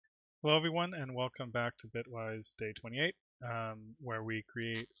Hello everyone and welcome back to Bitwise Day 28, where we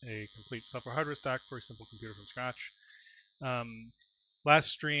create a complete software hardware stack for a simple computer from scratch.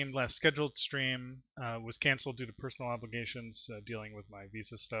 Last scheduled stream was canceled due to personal obligations dealing with my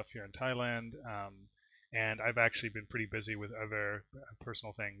visa stuff here in Thailand, and I've actually been pretty busy with other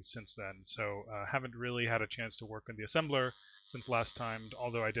personal things since then, so haven't really had a chance to work on the assembler since last time,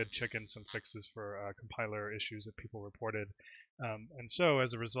 although I did check in some fixes for compiler issues that people reported. And so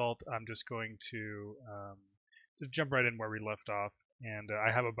as a result, I'm just going to jump right in where we left off. And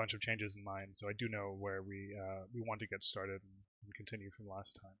I have a bunch of changes in mind, so I do know where we want to get started and continue from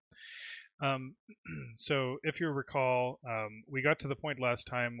last time. So if you recall, we got to the point last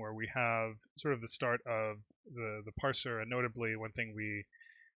time where we have sort of the start of the parser, and notably one thing we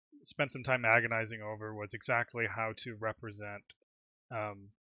spent some time agonizing over was exactly how to represent um,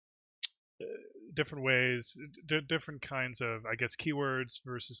 different ways, different kinds of, I guess, keywords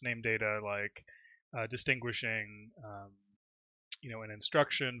versus name data, like distinguishing, an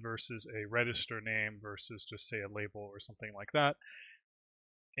instruction versus a register name versus just say a label or something like that.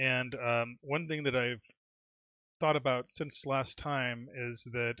 And one thing that I've thought about since last time is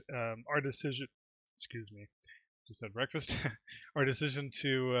that our decision, excuse me, just had breakfast, our decision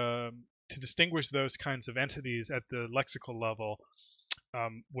to distinguish those kinds of entities at the lexical level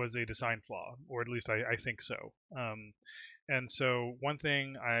was a design flaw, or at least I think so. And so one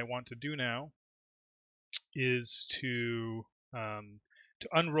thing I want to do now is to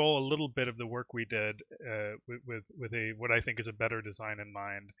unroll a little bit of the work we did with a what I think is a better design in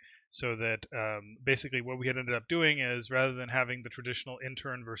mind, so that basically what we had ended up doing is rather than having the traditional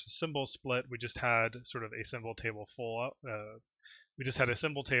intern versus symbol split, we just had sort of a symbol table we just had a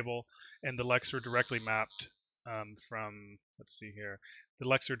symbol table, and the lex were directly mapped from, let's see here, the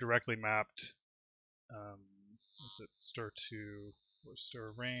lex are directly mapped, is it stir2 or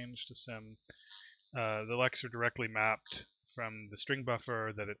stir range to sim? The lex are directly mapped from the string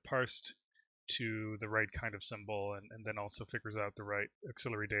buffer that it parsed to the right kind of symbol, and then also figures out the right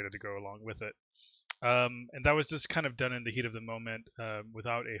auxiliary data to go along with it. And that was just kind of done in the heat of the moment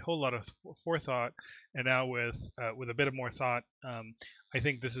without a whole lot of forethought. And now with a bit of more thought, I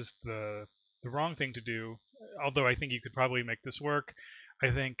think this is the wrong thing to do. Although I think you could probably make this work. I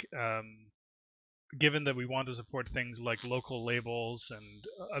think given that we want to support things like local labels and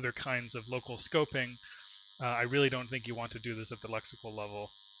other kinds of local scoping, I really don't think you want to do this at the lexical level.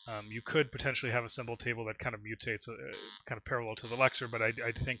 You could potentially have a symbol table that kind of mutates, kind of parallel to the lexer, but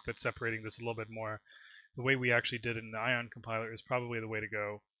I think that separating this a little bit more, the way we actually did it in the Ion compiler, is probably the way to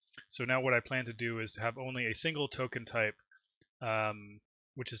go. So now what I plan to do is to have only a single token type,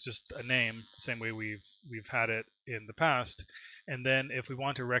 which is just a name, the same way we've had it in the past. And then if we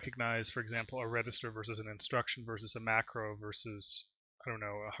want to recognize, for example, a register versus an instruction versus a macro versus, I don't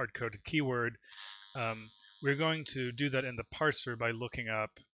know, a hard-coded keyword, we're going to do that in the parser by looking up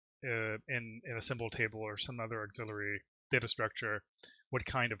in a symbol table or some other auxiliary data structure what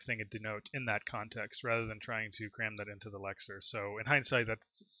kind of thing it denotes in that context, rather than trying to cram that into the lexer. So in hindsight,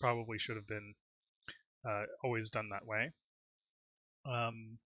 that's probably should have been always done that way.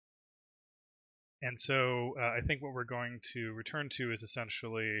 And so I think what we're going to return to is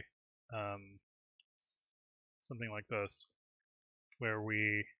essentially something like this, where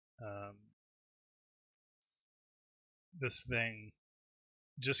we this thing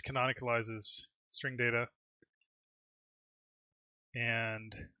just canonicalizes string data,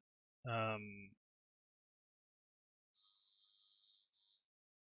 and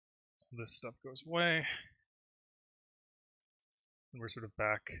this stuff goes away, and we're sort of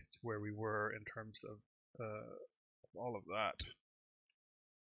back to where we were in terms of all of that.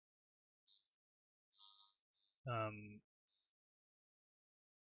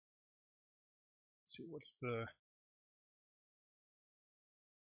 Let's see, what's the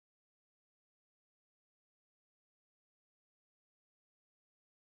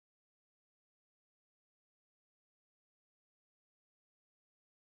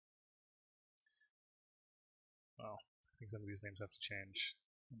well, I think some of these names have to change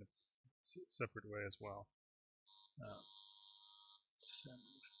in a separate way as well. Send.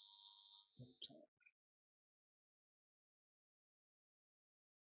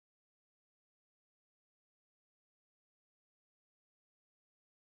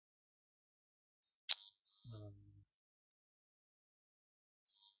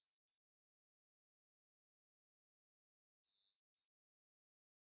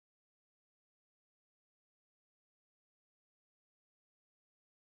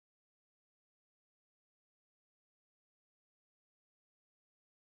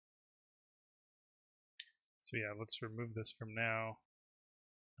 So yeah, let's remove this from now.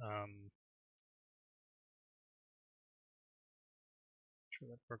 Sure,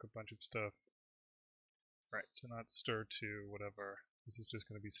 that broke a bunch of stuff. Right, so not stir to whatever. This is just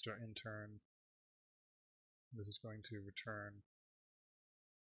going to be stir intern. This is going to return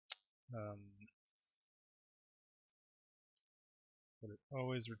what it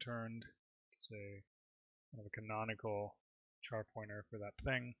always returned. Say kind of a canonical char pointer for that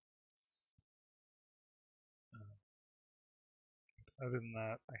thing. Other than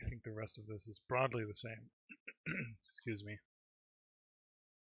that, I think the rest of this is broadly the same. Excuse me.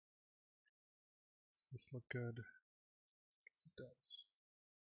 Does this look good? Yes, it does.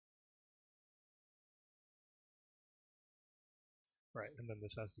 Right, and then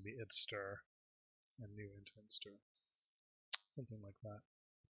this has to be it stir and new intern stir. Something like that.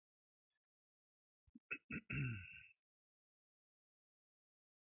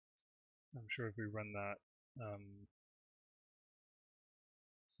 I'm sure if we run that,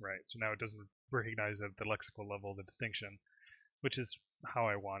 right, so now it doesn't recognize at the lexical level the distinction, which is how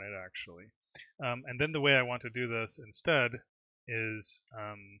I want it actually. And then the way I want to do this instead is,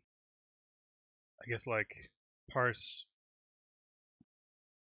 I guess like parse,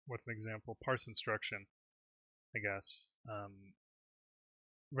 what's an example? Parse instruction, I guess.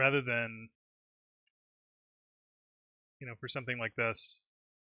 Rather than, for something like this,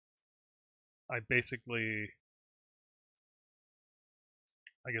 I basically,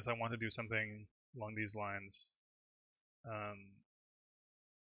 I guess I want to do something along these lines.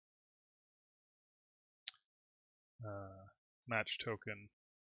 Match token,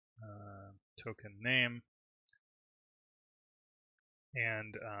 token name,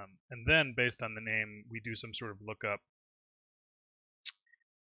 and then based on the name, we do some sort of lookup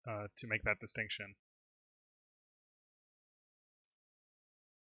to make that distinction.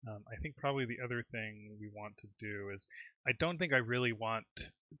 I think probably the other thing we want to do is, I don't think I really want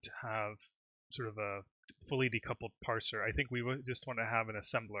to have sort of a fully decoupled parser. I think we just want to have an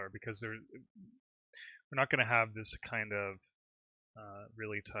assembler, because we're not going to have this kind of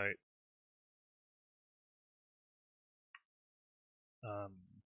really tight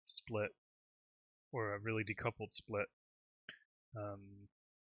split, or a really decoupled split. I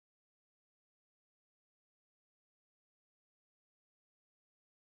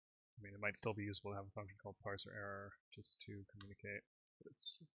mean, it might still be useful to have a function called parser error just to communicate, but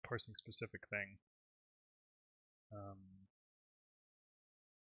it's a parsing specific thing.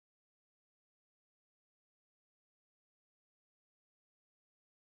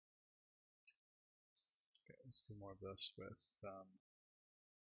 Okay, let's do more of this with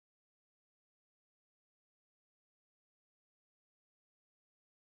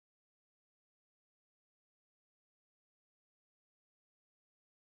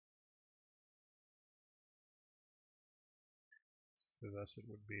so for this it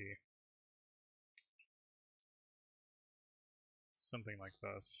would be something like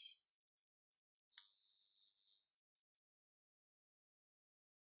this.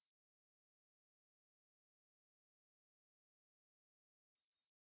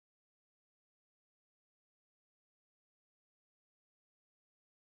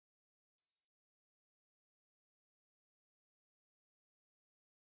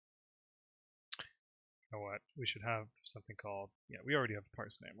 You know what? We should have something called, yeah, we already have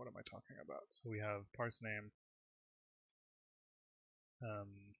parse name. What am I talking about? So we have parse name.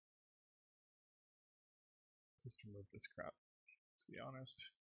 Just remove this crap, to be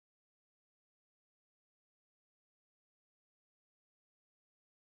honest.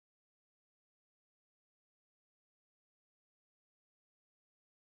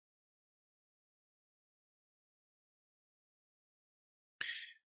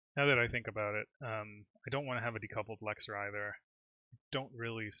 Now that I think about it, I don't want to have a decoupled lexer either. I don't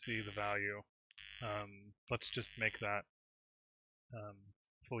really see the value. Let's just make that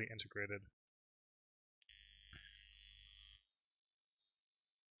fully integrated.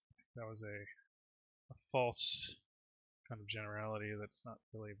 That was a false kind of generality that's not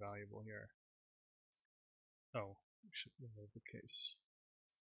really valuable here. Oh, we should remove the case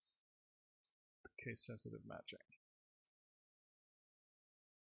sensitive matching.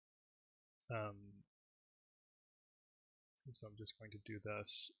 So I'm just going to do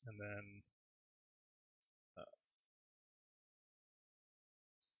this, and then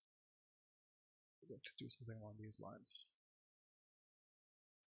we're going to do something along these lines.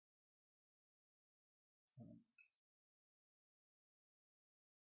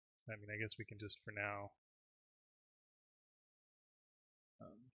 I mean, I guess we can just, for now,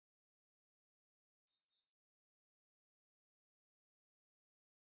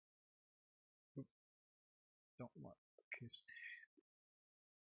 don't want the case.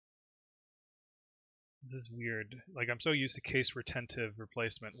 This is weird. Like, I'm so used to case retentive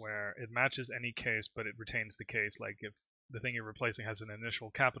replacement where it matches any case, but it retains the case. Like, if the thing you're replacing has an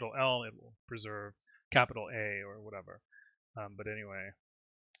initial capital L, it will preserve capital A or whatever. But anyway,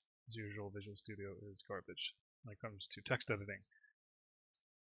 as usual, Visual Studio is garbage when it comes to text editing.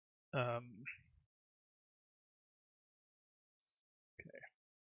 Okay.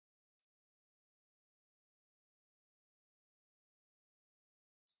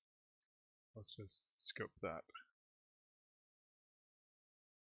 Let's just scope that.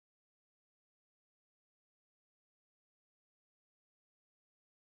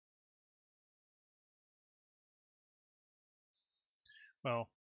 Well,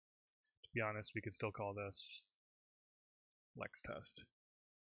 to be honest, we could still call this Lex test.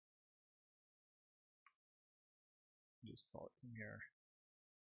 Just call it from here.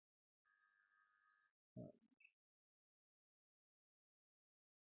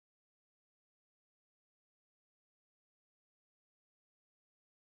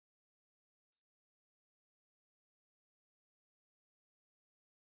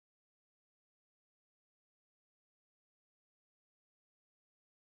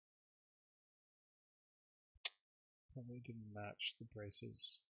 Probably didn't match the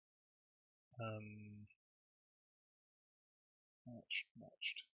braces.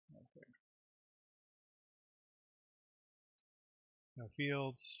 Matched. Okay. No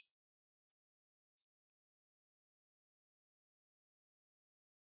fields.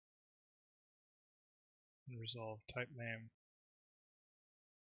 Resolve type name.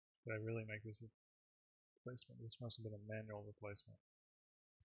 Did I really make this replacement? This must have been a manual replacement.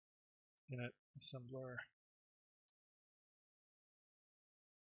 Init assembler.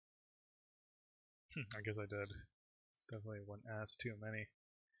 I guess I did. It's definitely one ass too many.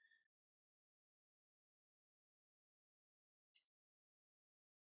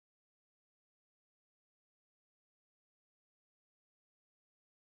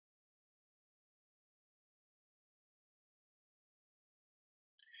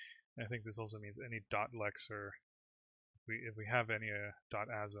 I think this also means any .lexer. If we have any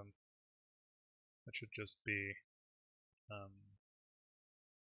 .asm, that should just be.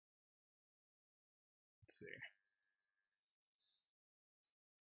 Let's see.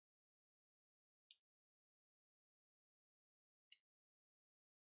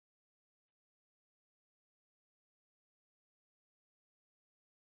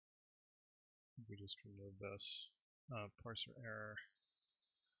 We just remove this. Parser error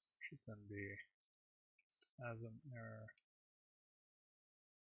should then be just asm error.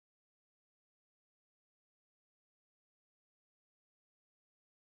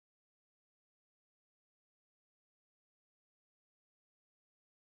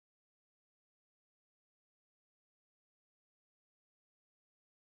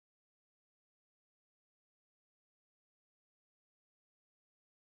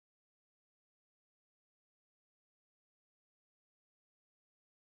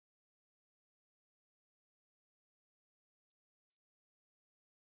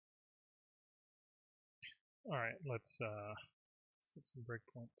 All right, let's set some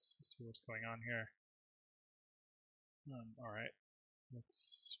breakpoints. See what's going on here. All right,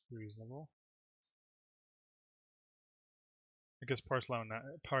 looks reasonable. I guess parse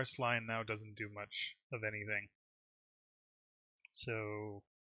line now doesn't do much of anything. So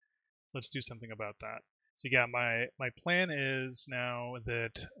let's do something about that. So yeah, my plan is now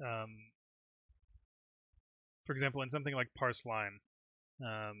that, for example, in something like parse line.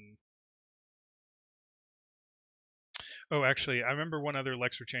 Oh, actually, I remember one other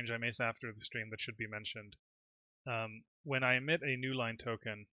Lexer change I made after the stream that should be mentioned. When I emit a new line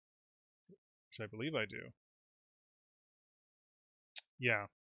token, which I believe I do. Yeah.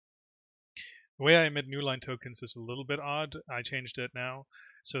 The way I emit new line tokens is a little bit odd. I changed it now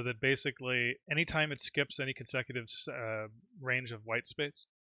so that basically anytime it skips any consecutive range of white space,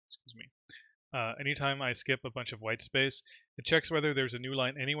 excuse me, anytime I skip a bunch of white space, it checks whether there's a new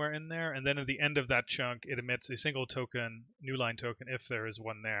line anywhere in there, and then at the end of that chunk, it emits a single token, new line token, if there is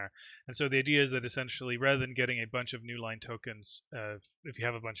one there. And so the idea is that essentially, rather than getting a bunch of new line tokens, if you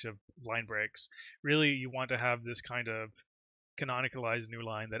have a bunch of line breaks, really you want to have this kind of canonicalized new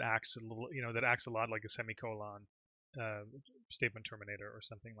line that acts a little, that acts a lot like a semicolon statement terminator or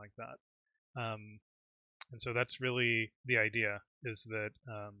something like that. And so that's really the idea, is that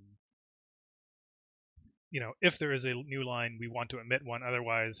if there is a new line, we want to emit one.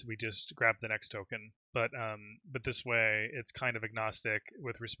 Otherwise, we just grab the next token. But this way, it's kind of agnostic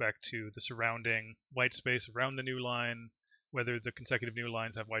with respect to the surrounding white space around the new line, whether the consecutive new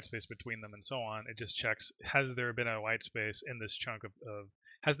lines have white space between them, and so on. It just checks, has there been a white space in this chunk of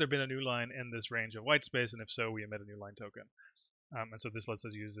has there been a new line in this range of white space, and if so, we emit a new line token. And so this lets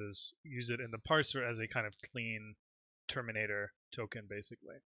us use it in the parser as a kind of clean terminator token,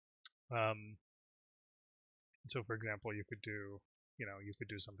 basically. So, for example, you could do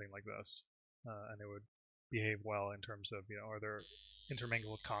something like this, and it would behave well in terms of, are there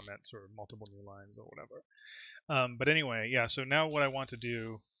intermingled comments or multiple new lines or whatever. But anyway, yeah. So now what I want to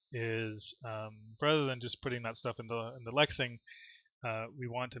do is, rather than just putting that stuff in the lexing, we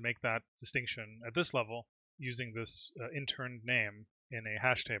want to make that distinction at this level using this interned name in a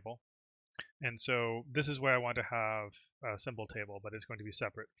hash table. And so this is where I want to have a symbol table, but it's going to be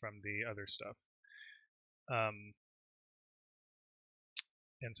separate from the other stuff. And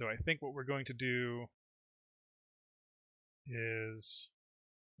so I think what we're going to do is,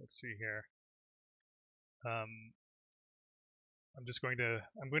 let's see here. I'm going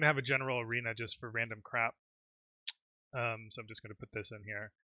to have a general arena just for random crap. So I'm just going to put this in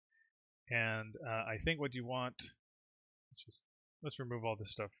here. And I think what you want, let's remove all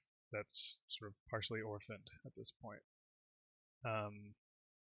this stuff that's sort of partially orphaned at this point. Then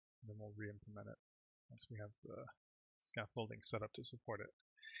we'll re-implement it once we have the scaffolding set up to support it.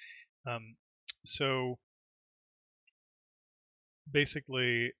 So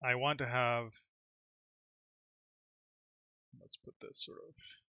basically, I want to have, let's put this sort of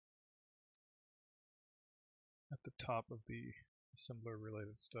at the top of the assembler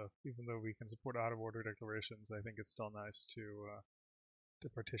related stuff. Even though we can support out of order declarations, I think it's still nice to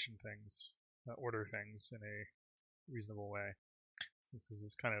partition things, order things in a reasonable way, since this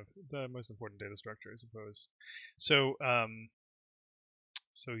is kind of the most important data structure, I suppose. So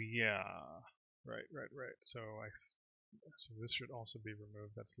yeah, right. So this should also be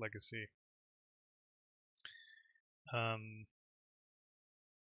removed. That's legacy. I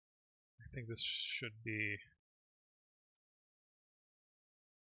think this should be,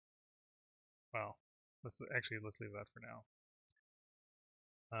 well, let's leave that for now.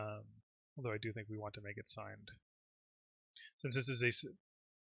 Although I do think we want to make it signed. Since this is a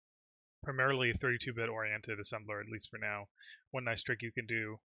primarily 32-bit oriented assembler, at least for now, one nice trick you can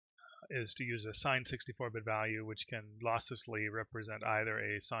do is to use a signed 64-bit value, which can losslessly represent either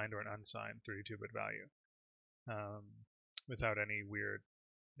a signed or an unsigned 32-bit value without any weird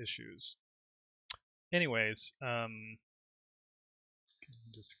issues. Anyways,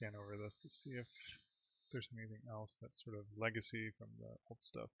 just scan over this to see if there's anything else that's sort of legacy from the old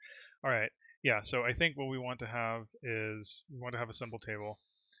stuff. All right, yeah. So I think what we want to have is we want to have a symbol table,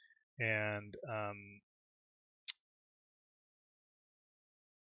 and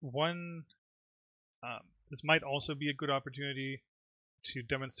this might also be a good opportunity to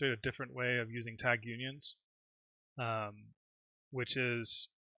demonstrate a different way of using tag unions, which is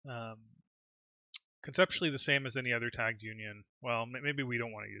conceptually the same as any other tagged union. Well, maybe we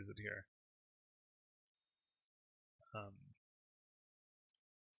don't want to use it here.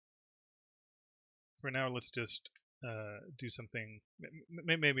 For now, let's just do something.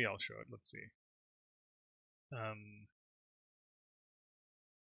 Maybe I'll show it. Let's see.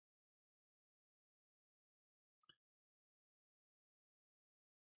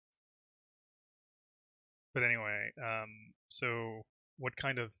 But anyway, so what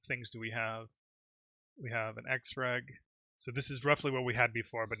kind of things do we have? We have an xreg. So this is roughly what we had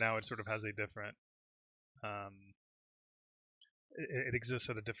before, but now it sort of has a different, it exists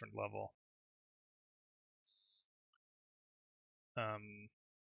at a different level.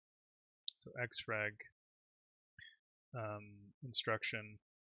 So xreg, instruction,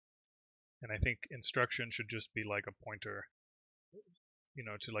 and I think instruction should just be like a pointer,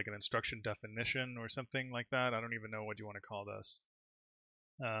 to like an instruction definition or something like that. I don't even know what you want to call this.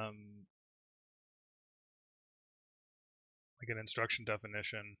 Like an instruction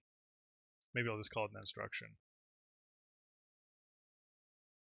definition. Maybe I'll just call it an instruction.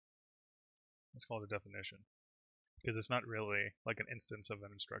 Let's call it a definition, because it's not really like an instance of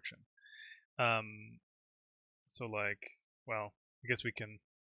an instruction. So like, well, I guess we can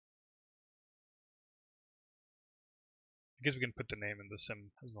put the name in the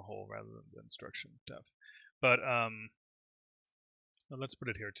sim as a whole rather than the instruction def. But let's put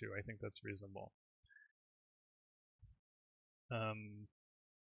it here too. I think that's reasonable.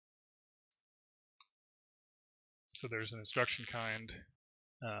 So there's an instruction kind,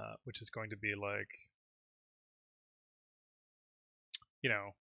 which is going to be like,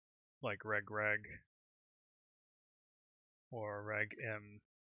 like reg or reg-im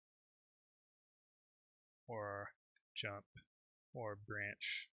or jump or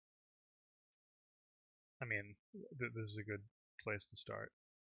branch. I mean, this is a good place to start.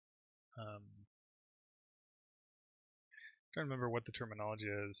 trying to remember what the terminology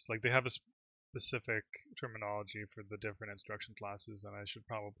is. Like, they have a specific terminology for the different instruction classes, and I should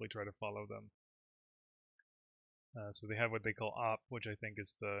probably try to follow them. So they have what they call op, which I think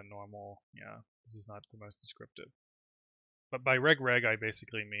is the normal. Yeah, this is not the most descriptive. But by reg, I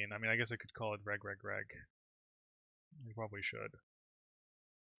basically mean, I mean, I guess I could call it reg. I probably should,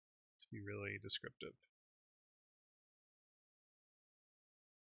 to be really descriptive.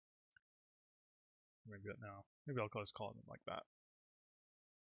 Maybe no. Maybe I'll just call them like that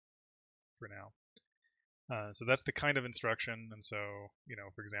for now. So that's the kind of instruction, and so, you know,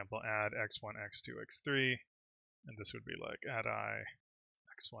 for example, add x1, x2, x3, and this would be like add I,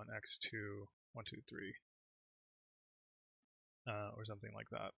 x1, x2, 1, 2, 3, or something like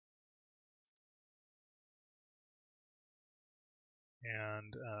that.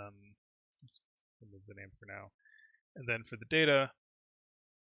 And let's remove the name for now. And then for the data,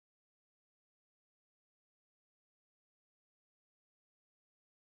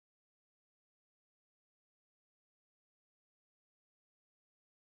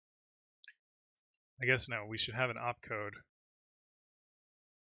 I guess no, we should have an opcode.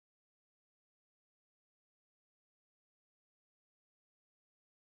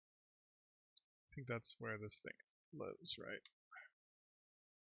 I think that's where this thing lives, right?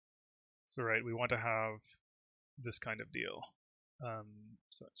 So right, we want to have this kind of deal.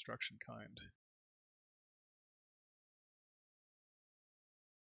 So instruction kind.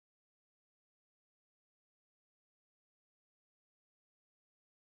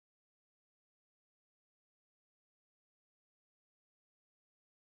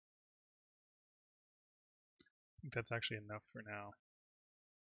 I think that's actually enough for now.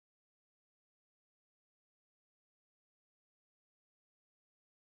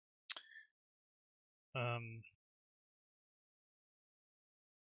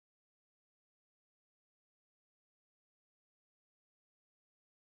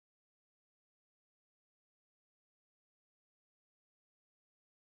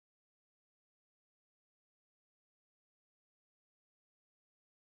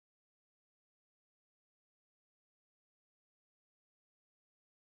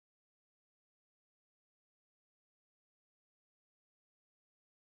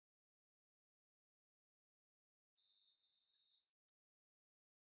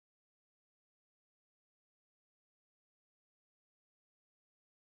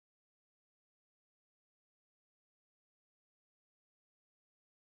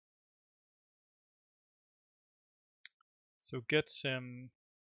 So get sim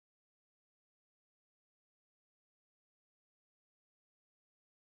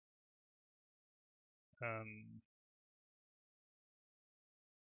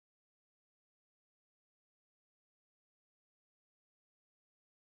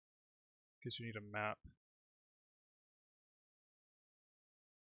because you need a map.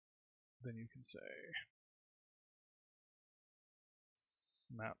 Then you can say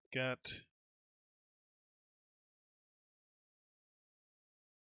map get.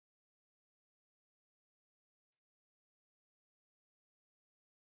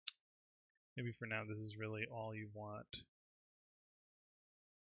 Maybe for now this is really all you want.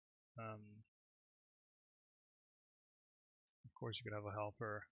 Of course, you could have a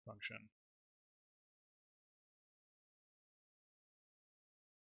helper function.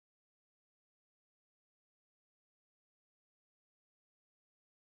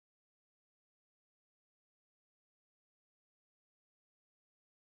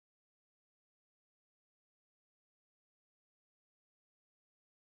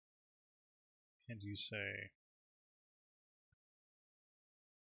 And you say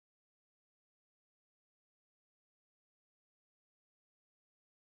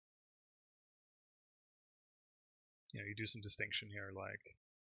you do some distinction here, like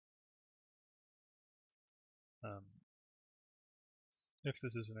if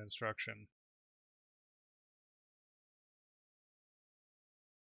this is an instruction,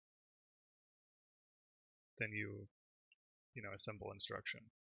 then you assemble instruction.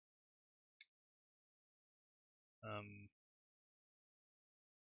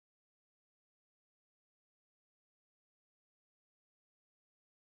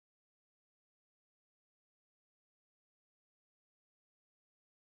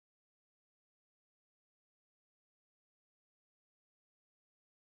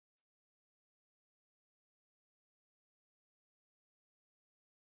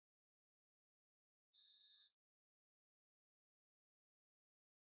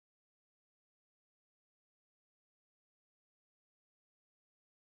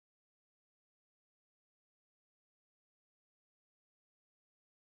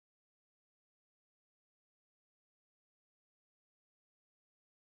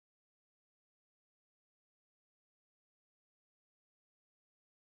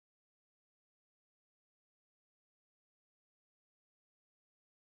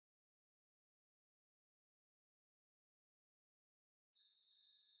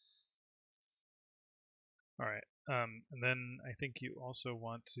 All right, and then I think you also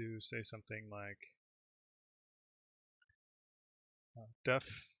want to say something like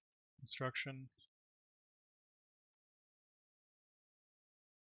def instruction.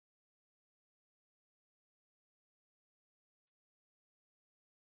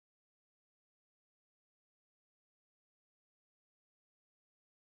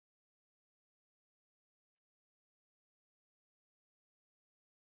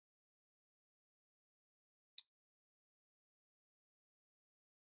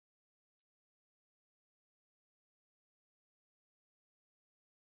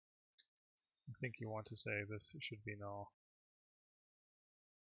 I think you want to say this should be null.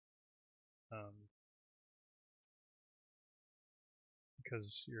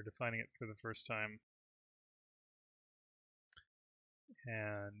 Because you're defining it for the first time.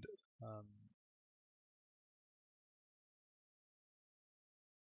 And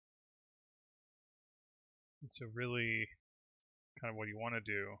so really kind of what you want to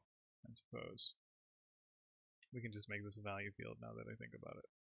do, I suppose. We can just make this a value field now that I think about it.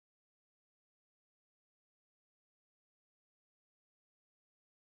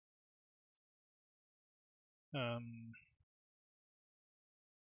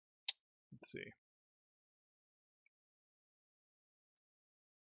 Let's see.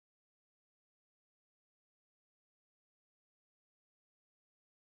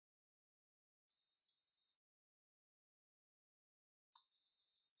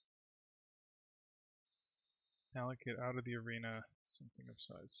 Allocate out of the arena something of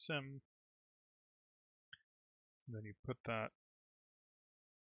size sim. Then you put that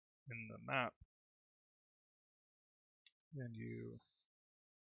in the map. And you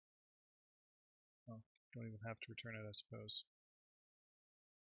don't even have to return it, I suppose.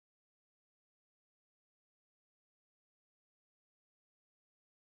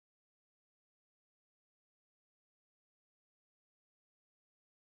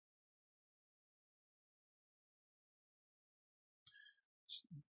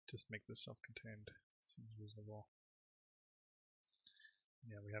 Just make this self-contained. Seems reasonable.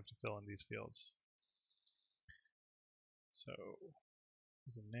 Yeah, we have to fill in these fields. So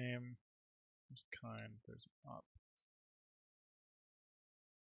there's a name, there's a kind, there's an op.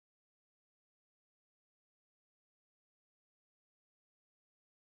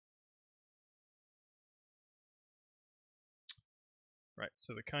 Right,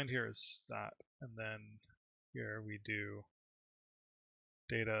 so the kind here is that, and then here we do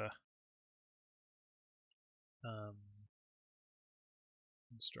data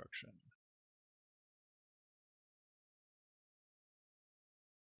instruction.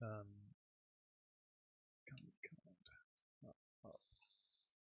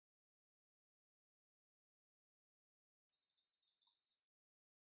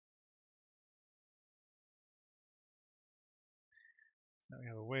 Now we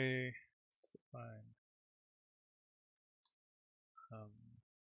have a way to define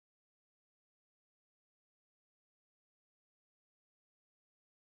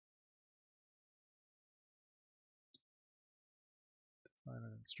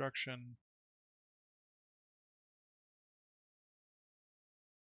an instruction.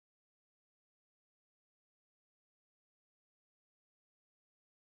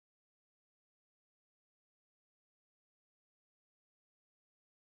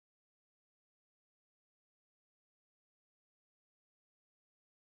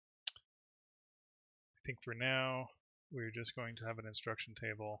 I think for now, we're just going to have an instruction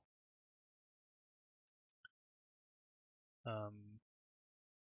table.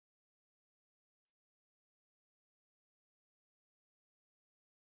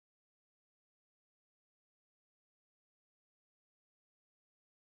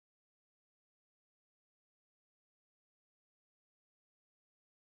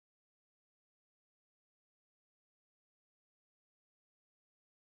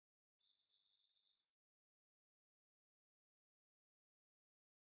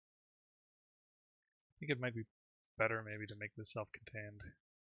 I think it might be better maybe to make this self-contained.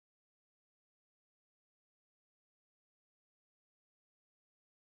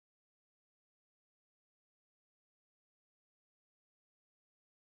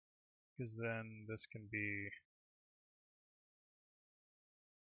 Because then this can be,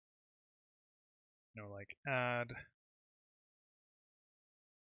 like add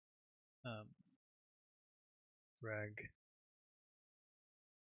reg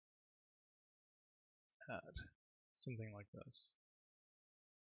add, something like this.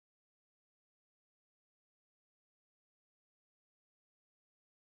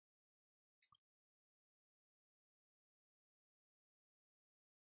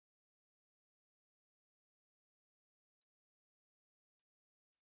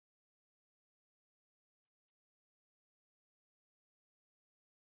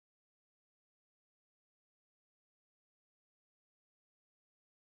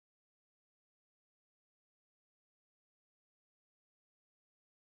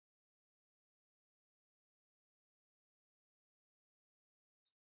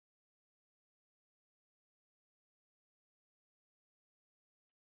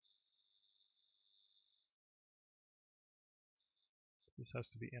 This has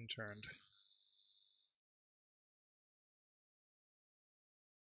to be interned.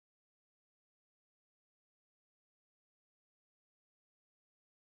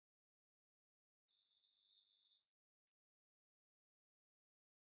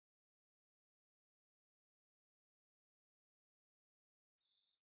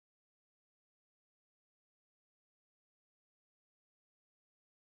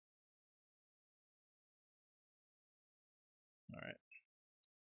 All right.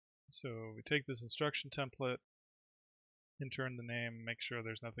 So we take this instruction template, intern the name, make sure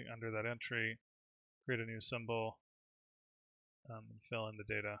there's nothing under that entry, create a new symbol, and fill in the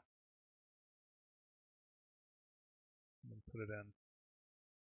data, and then put it in.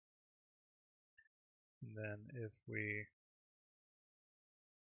 And then if we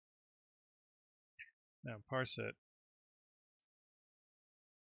now parse it,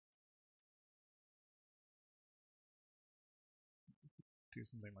 do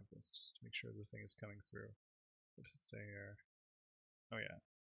something like this, just to make sure the thing is coming through. What does it say here? Oh yeah,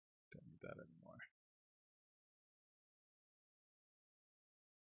 don't need that anymore.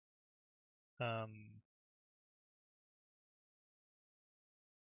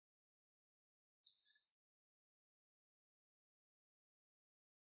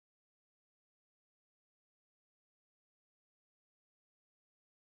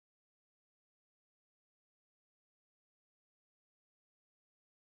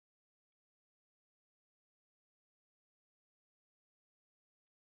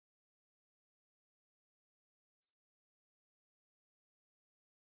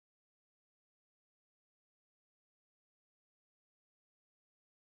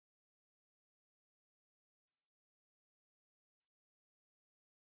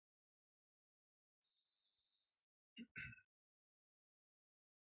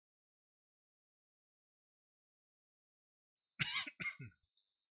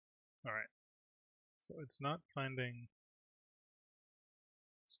 All right, so it's not finding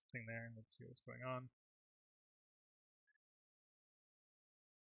something there. Let's see what's going on.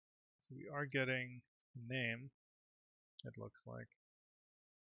 So we are getting a name, it looks like.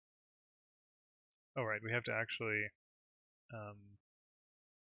 Oh right, we have to actually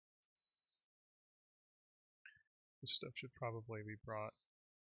this stuff should probably be brought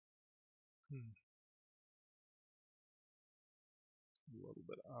a little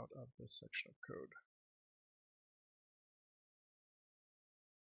bit out of this section of code.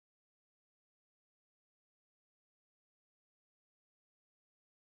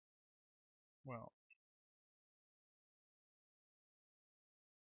 Well,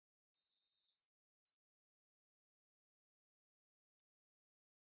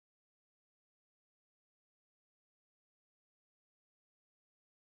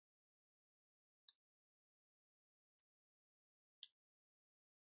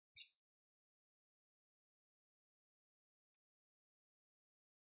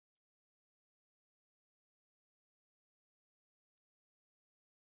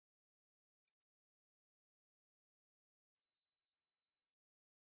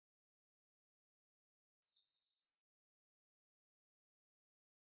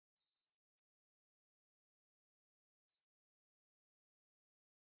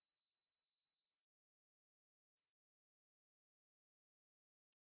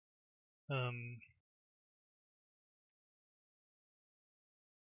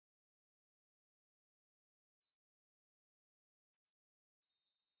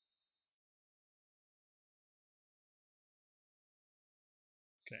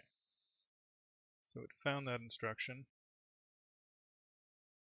 okay. So it found that instruction.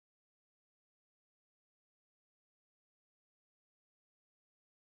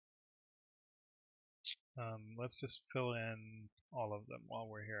 Let's just fill in all of them while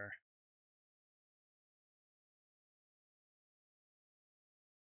we're here.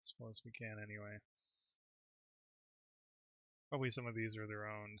 As well as we can anyway. Probably some of these are their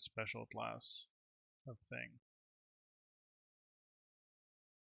own special class of thing.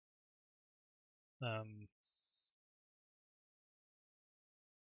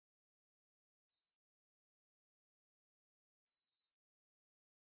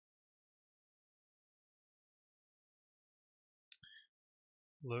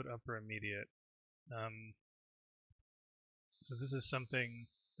 Load upper immediate. So this is something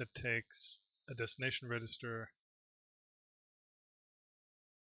that takes a destination register.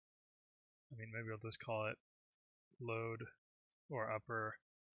 I mean, maybe I'll just call it load or upper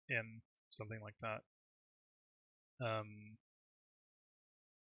in, something like that.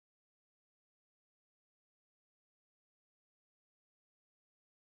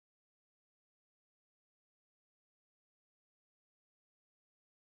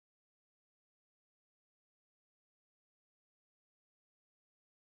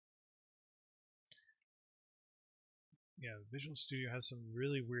 yeah, Visual Studio has some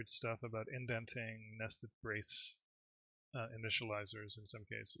really weird stuff about indenting nested brace initializers in some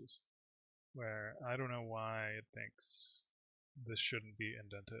cases, where I don't know why it thinks this shouldn't be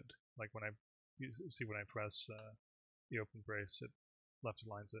indented. Like when I press the open brace, it left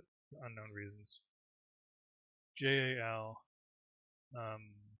aligns it for unknown reasons. JAL. I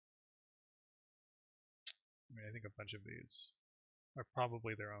think a bunch of these are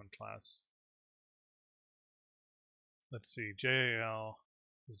probably their own class. Let's see, JAL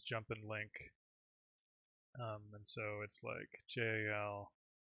is jump and link. And so it's like JAL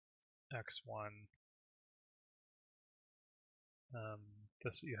X1.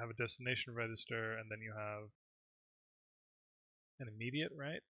 You have a destination register, and then you have an immediate,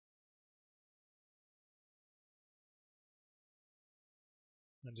 right?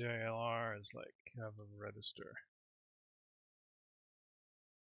 And JALR is like you have a register.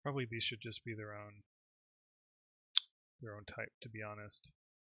 Probably these should just be their own type, to be honest.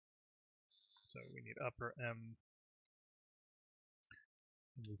 So we need upper M,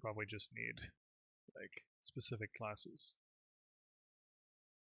 and we probably just need like specific classes.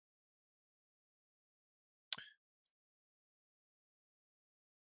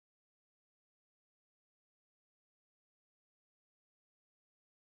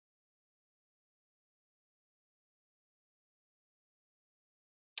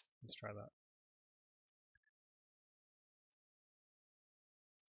 Let's try that.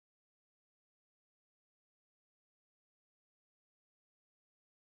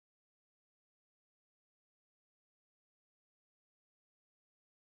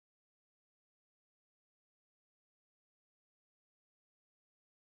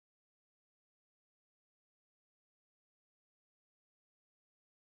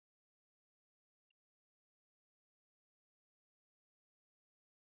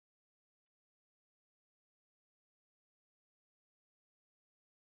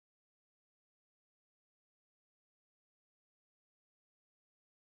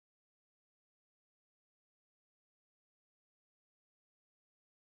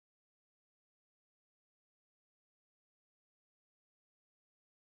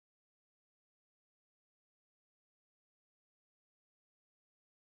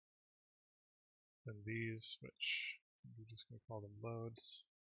 Then these, which we're just going to call them loads.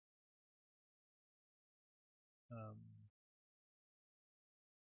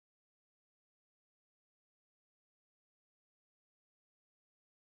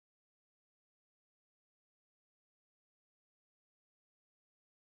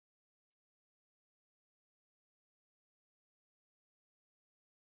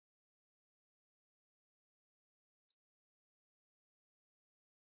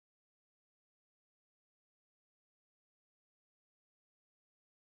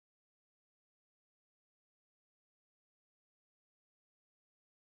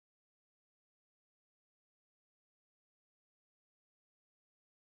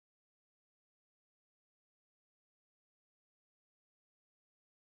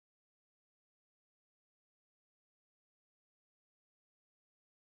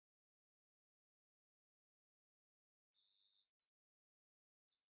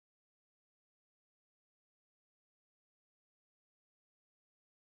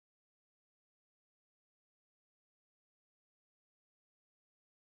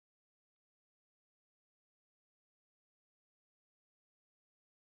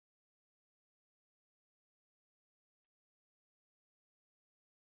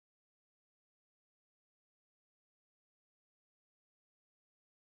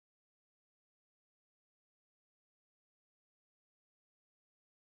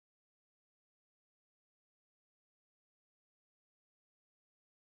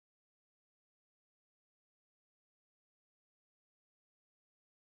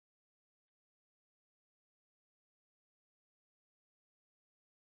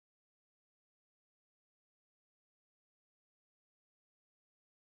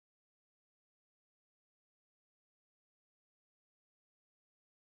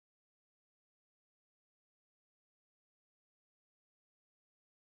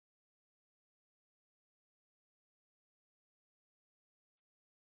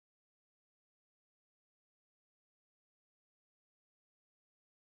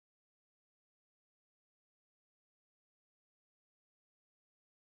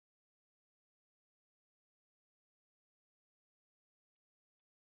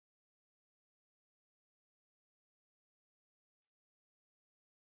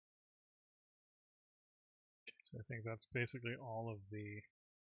 So I think that's basically all of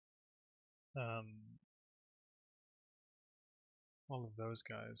those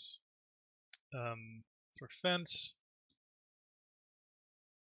guys. For fence,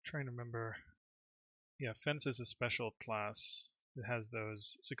 trying to remember. Yeah, fence is a special class. It has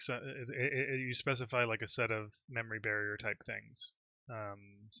those success. You specify like a set of memory barrier type things.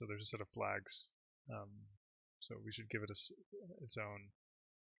 So there's a set of flags. Um, so we should give it its own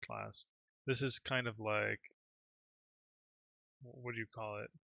class. This is kind of like, what do you call it?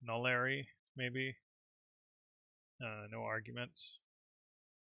 Nullary, maybe? No arguments.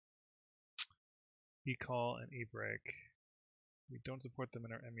 Ecall and eBreak. We don't support them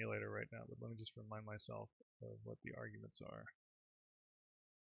in our emulator right now, but let me just remind myself of what the arguments are.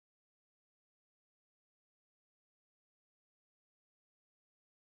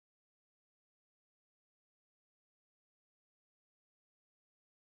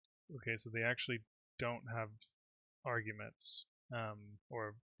 Okay, so they actually don't have arguments,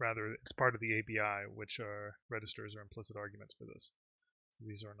 or rather, it's part of the ABI, which are registers or implicit arguments for this. So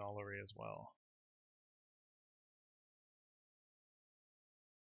these are nullary as well.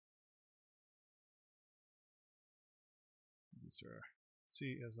 These are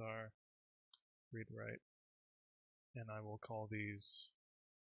C as our read write, and I will call these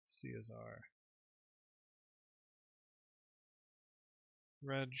C as our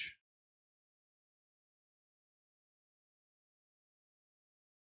reg.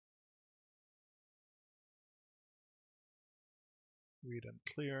 Read and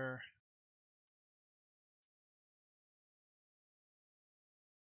clear.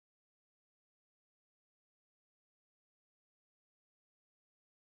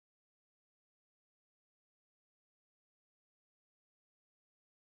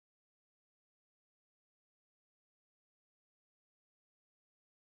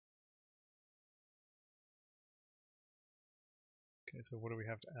 Okay, so what do we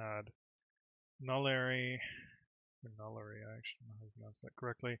have to add? Nullary, or nullary, I actually don't know how to pronounce that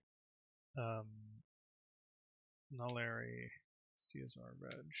correctly. Nullary, CSR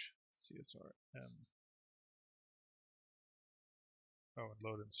reg, CSR m. Oh, and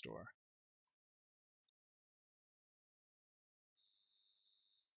load and store.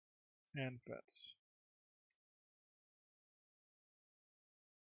 And vets.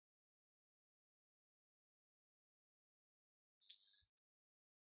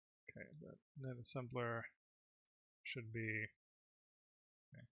 Okay, but then assembler should be,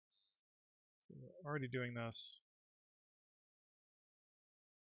 okay. So we're already doing this.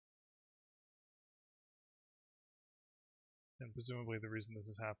 And presumably the reason this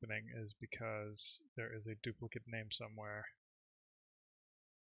is happening is because there is a duplicate name somewhere.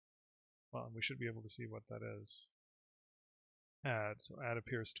 Well, and we should be able to see what that is. Add, so add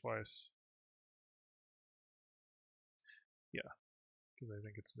appears twice. Yeah, because I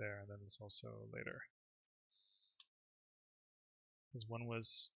think it's there, and then it's also later. Because one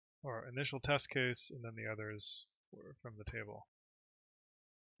was our initial test case, and then the others were from the table.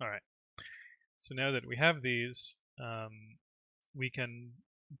 All right. So now that we have these, we can,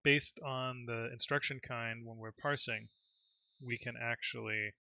 based on the instruction kind when we're parsing, we can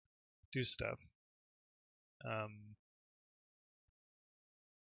actually do stuff.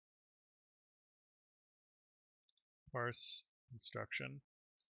 Parse instruction,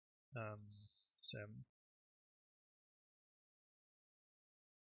 sim.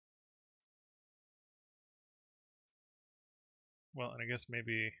 Well, and I guess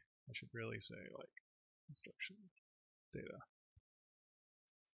maybe I should really say like instruction data.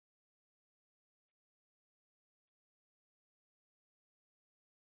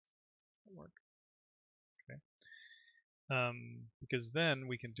 Work. Okay. Because then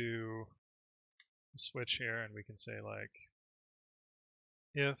we can do a switch here, and we can say like,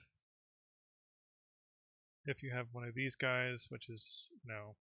 if you have one of these guys, which is, you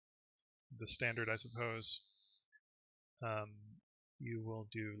know, the standard, I suppose, you will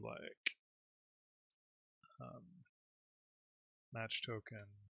do like match token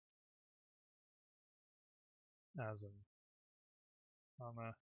asm,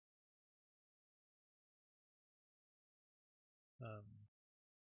 comma,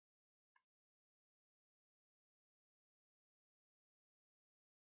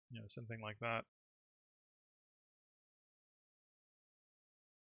 you know, something like that.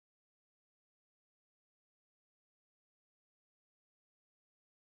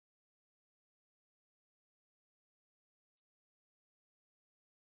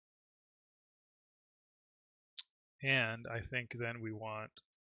 And I think then we want,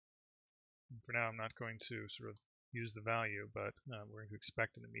 for now I'm not going to sort of use the value, but we're going to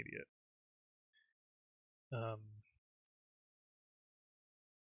expect an immediate. Let's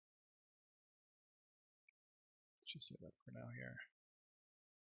just say that for now here.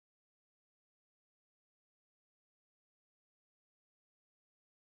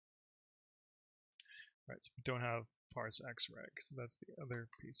 Right, so we don't have parse xreg, so that's the other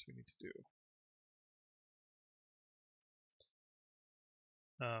piece we need to do.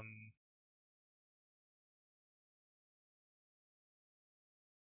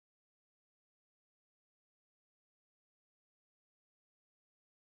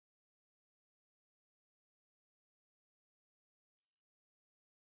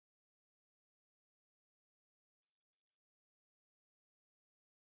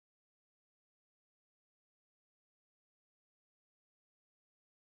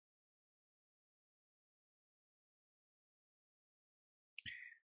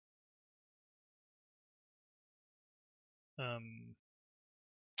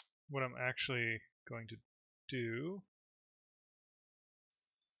 What I'm actually going to do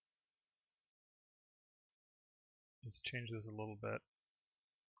is change this a little bit.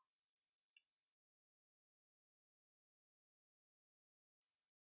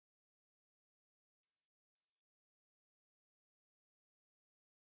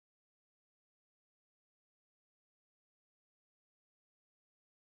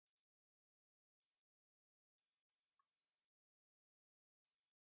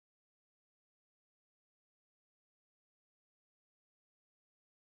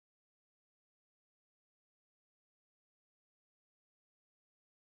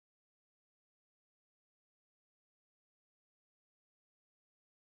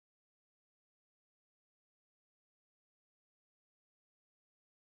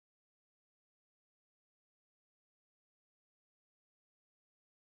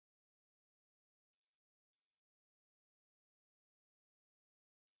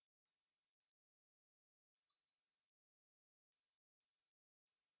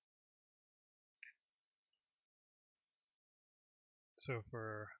 So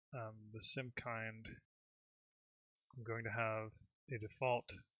for the sim kind, I'm going to have a default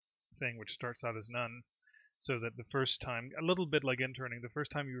thing which starts out as none, so that the first time, a little bit like interning, the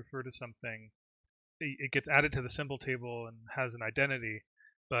first time you refer to something, it gets added to the symbol table and has an identity,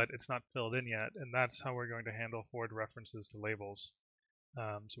 but it's not filled in yet, and that's how we're going to handle forward references to labels.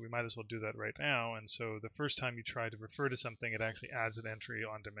 So we might as well do that right now, and so the first time you try to refer to something, it actually adds an entry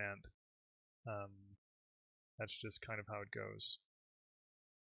on demand. That's just kind of how it goes.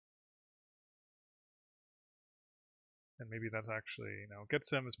 And maybe that's actually,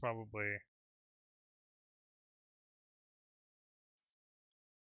 getSim is probably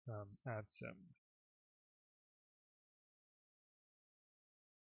addSim.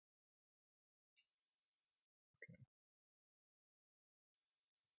 Okay.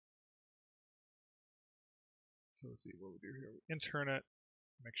 So let's see what we do here. We intern it,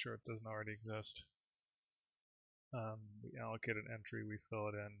 make sure it doesn't already exist. We allocate an entry, we fill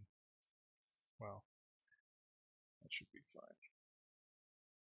it in. Well, that should be fine.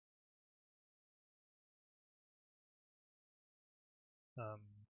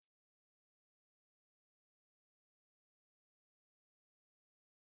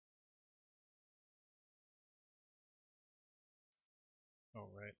 Oh,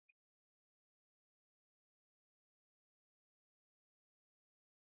 right.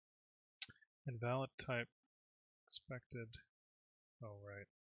 Invalid type expected. Oh, right.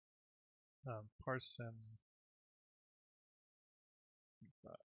 Parse sim.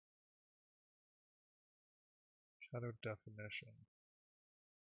 Shadow definition.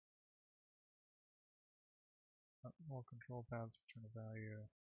 All control paths return a value.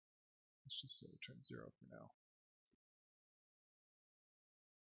 Let's just say return 0 for now.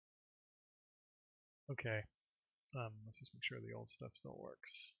 Okay. Let's just make sure the old stuff still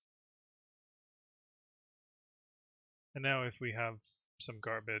works. And now if we have some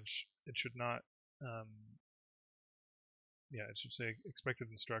garbage, it should not, yeah, it should say expected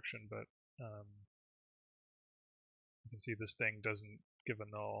instruction, but you can see this thing doesn't give a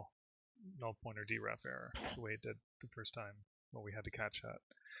null pointer deref error the way it did the first time when we had to catch that.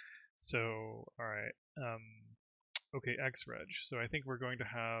 So, all right. Okay, xreg. So I think we're going to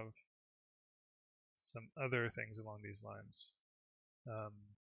have some other things along these lines.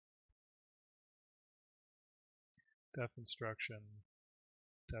 Def instruction,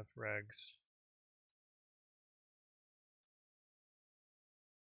 def regs.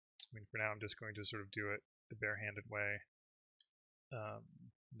 I mean, for now, I'm just going to sort of do it the barehanded way.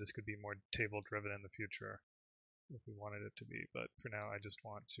 This could be more table-driven in the future if we wanted it to be, but for now, I just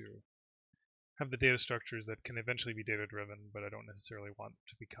want to have the data structures that can eventually be data-driven, but I don't necessarily want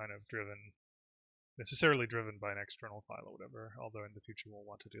to be kind of necessarily driven by an external file or whatever, although in the future we'll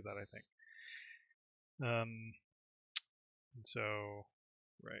want to do that, I think. And so,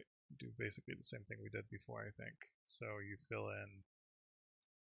 right, do basically the same thing we did before, I think. So you fill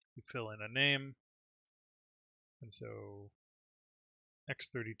in a name, And so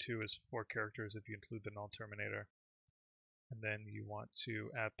x32 is 4 characters if you include the null terminator. And then you want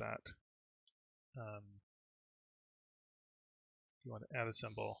to add that. You want to add a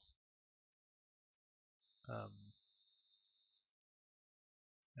symbol. And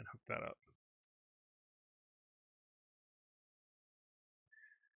hook that up.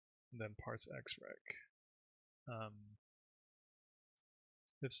 And then parse xreg.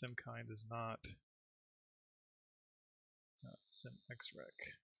 If simkind is not sim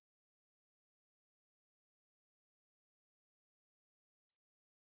xreg.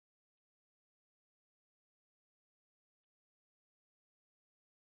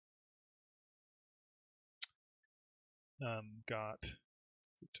 Got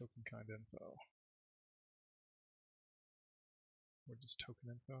the token kind info. Or just token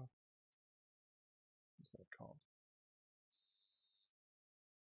info. What's that called?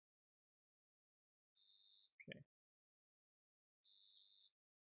 Okay.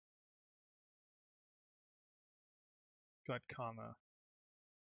 Got comma.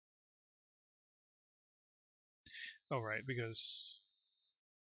 Oh, right, because,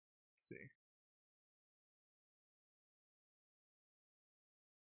 let's see.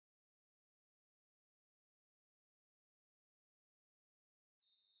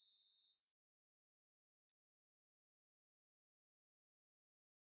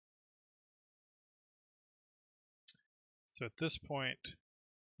 So at this point,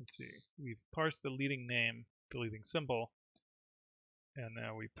 let's see, we've parsed the leading name, the leading symbol, and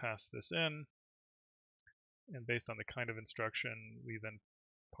now we pass this in, and based on the kind of instruction, we then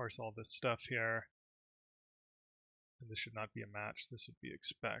parse all this stuff here, and this should not be a match, this would be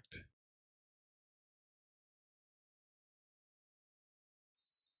expect.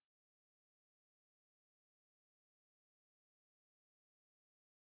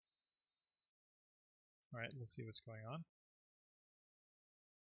 All right, let's see what's going on.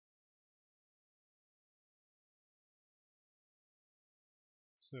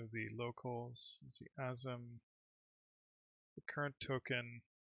 So the locals, let's see, ASM, the current token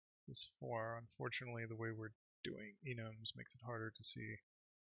is 4. Unfortunately, the way we're doing enums makes it harder to see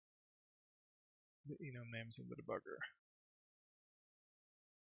the enum names in the debugger.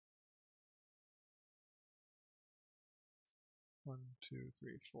 One, two,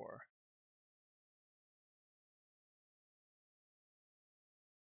 three, 4.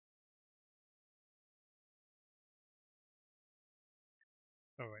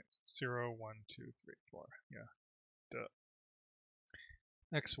 Oh wait, 0, 1, 2, 3, 4. Yeah, duh.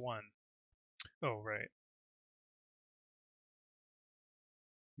 X1. Oh right.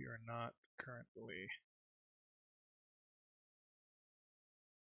 We are not currently.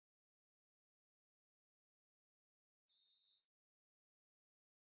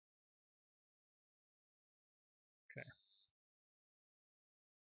 Okay.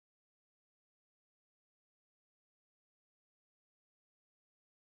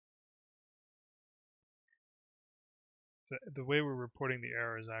 The way we're reporting the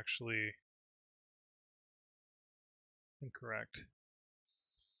error is actually incorrect.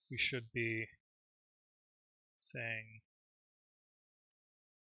 We should be saying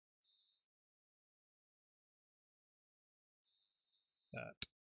that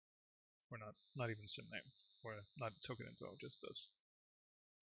we're not even sim name, or not token info, just this.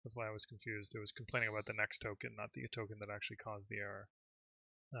 That's why I was confused. It was complaining about the next token, not the token that actually caused the error.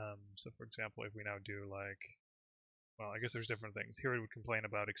 So for example, if we now do like, well, I guess there's different things. Here it would complain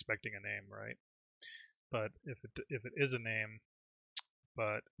about expecting a name, right? But if it is a name,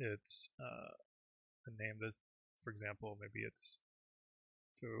 but it's a name that, for example, maybe it's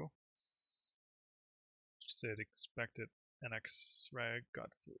foo. Just say it expected nxreg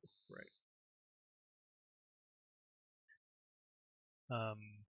got foo, right?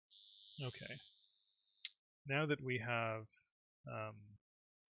 Okay. Now that we have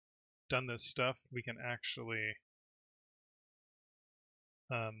done this stuff, we can actually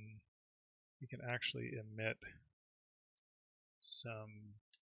emit some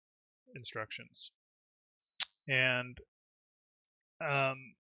instructions. And I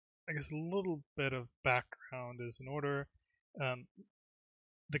guess a little bit of background is in order.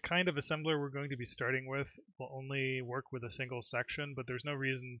 The kind of assembler we're going to be starting with will only work with a single section, but there's no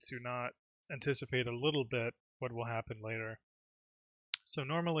reason to not anticipate a little bit what will happen later. So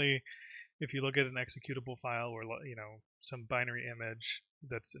normally, if you look at an executable file or some binary image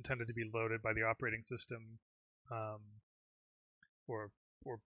that's intended to be loaded by the operating system, or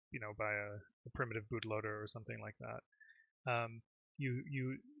by a primitive bootloader or something like that,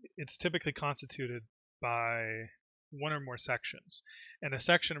 it's typically constituted by one or more sections, and a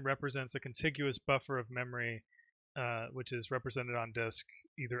section represents a contiguous buffer of memory which is represented on disk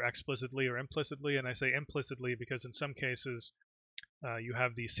either explicitly or implicitly. And I say implicitly because in some cases you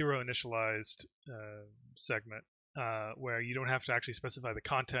have the serial initialized segment where you don't have to actually specify the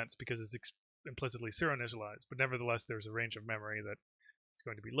contents because it's implicitly serial initialized, but nevertheless there's a range of memory that is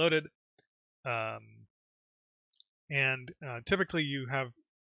going to be loaded. And typically you have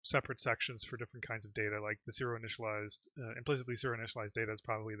separate sections for different kinds of data, like the serial initialized, implicitly serial initialized data is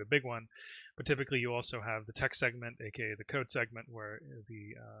probably the big one, but typically you also have the text segment, aka the code segment, where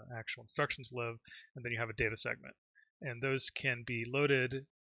the actual instructions live, and then you have a data segment. And those can be loaded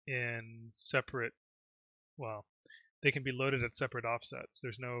in separate, well, they can be loaded at separate offsets.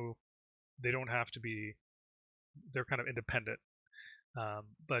 They don't have to be, they're kind of independent.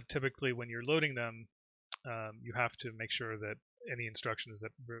 But typically when you're loading them, you have to make sure that any instructions that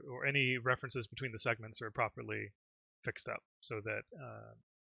or any references between the segments are properly fixed up so that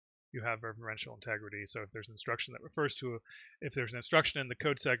you have referential integrity. So if there's an instruction that refers to, if there's an instruction in the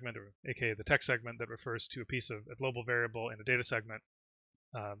code segment, or aka the text segment, that refers to a piece of a global variable in a data segment,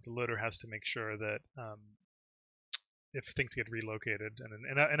 the loader has to make sure that if things get relocated, and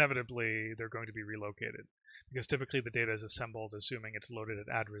inevitably they're going to be relocated, because typically the data is assembled assuming it's loaded at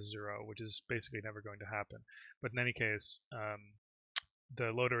address 0, which is basically never going to happen. But in any case,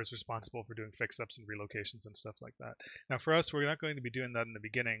 the loader is responsible for doing fix-ups and relocations and stuff like that. Now for us, we're not going to be doing that in the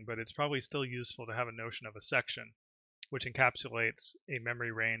beginning, but it's probably still useful to have a notion of a section, which encapsulates a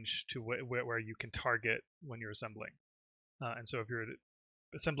memory range to where you can target when you're assembling. And so if you're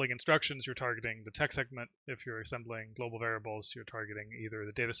assembling instructions, you're targeting the text segment. If you're assembling global variables, you're targeting either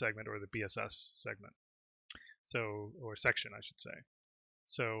the data segment or the BSS segment. So, or section, I should say.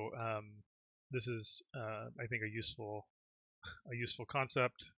 So this is, I think, a useful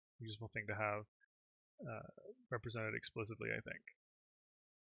concept, a useful thing to have represented explicitly, I think.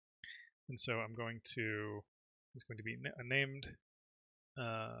 And so I'm going to, it's going to be a named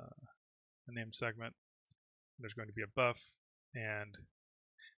segment. There's going to be a buff, and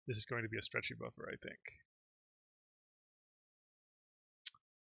this is going to be a stretchy buffer, I think.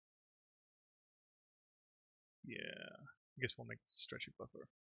 Yeah, I guess we'll make this a stretchy buffer.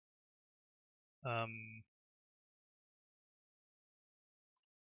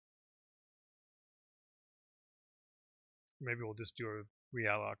 Maybe we'll just do a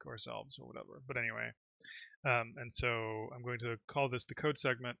realloc ourselves or whatever. But anyway, and so I'm going to call this the code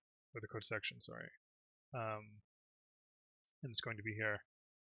segment, or the code section, sorry. And it's going to be here.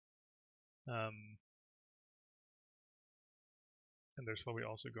 And there's probably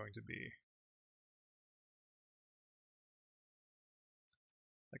also going to be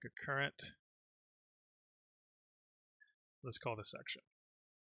like a current, let's call it a section,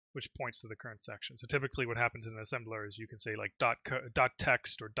 which points to the current section. So typically what happens in an assembler is you can say like dot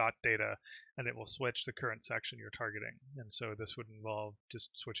text or dot data, and it will switch the current section you're targeting. And so this would involve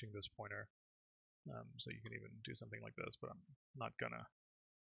just switching this pointer. So you can even do something like this, but I'm not gonna.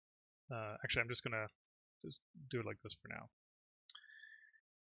 Actually, I'm just gonna just do it like this for now.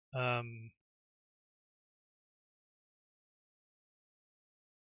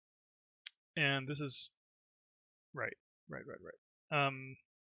 And this is right.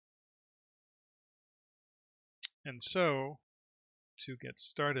 And so to get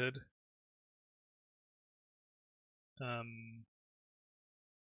started,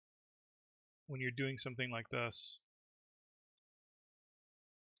 when you're doing something like this,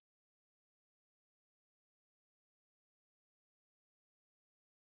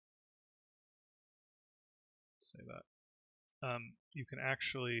 say that, you can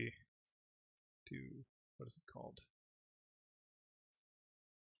actually do, what is it called?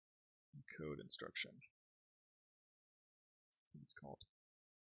 Code instruction. It's called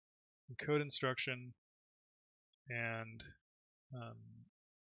code instruction, and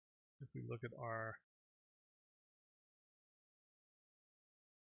if we look at our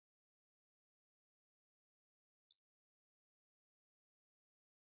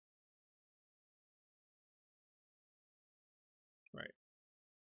right.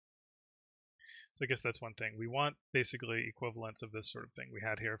 So I guess that's one thing. We want basically equivalents of this sort of thing we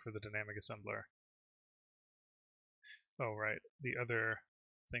had here for the dynamic assembler. Oh, right. The other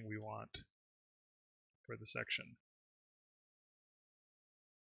thing we want for the section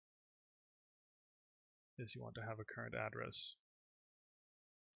is you want to have a current address.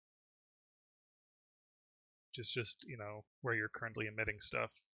 Just you know, where you're currently emitting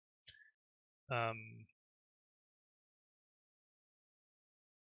stuff. Let's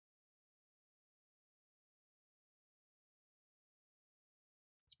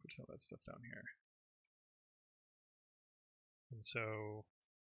put some of that stuff down here. And so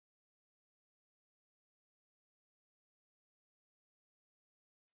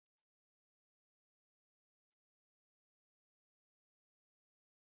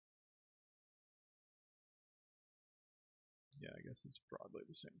Yeah, I guess it's broadly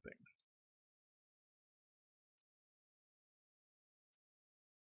the same thing.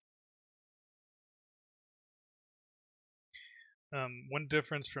 One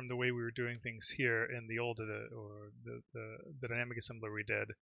difference from the way we were doing things here in the old or the dynamic assembler we did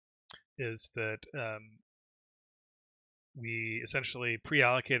is that we essentially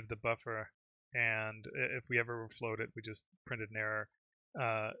pre-allocated the buffer, and if we ever overflowed it, we just printed an error.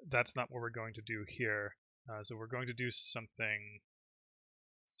 That's not what we're going to do here. So we're going to do something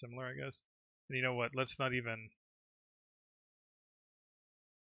similar, I guess. And you know what? Let's not even.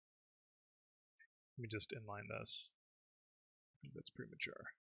 Let me just inline this. I think that's premature.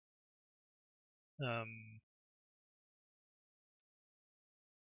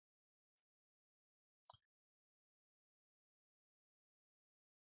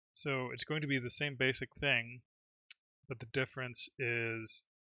 So it's going to be the same basic thing, but the difference is,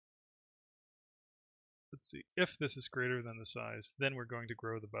 let's see, if this is greater than the size, then we're going to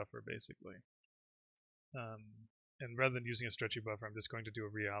grow the buffer, basically. And rather than using a stretchy buffer, I'm just going to do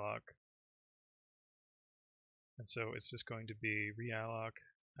a realloc. And so it's just going to be realloc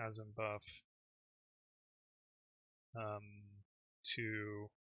asmbuff to,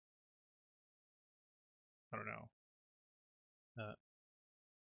 I don't know,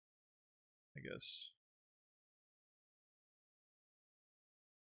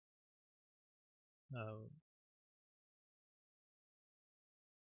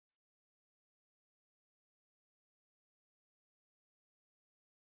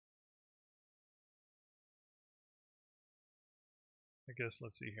 I guess,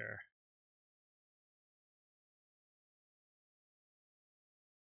 let's see here.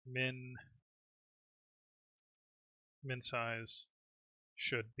 Min size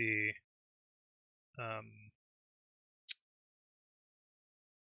should be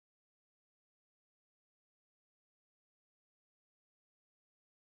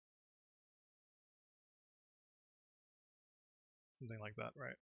something like that,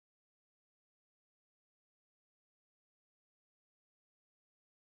 right?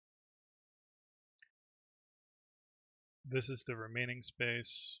 This is the remaining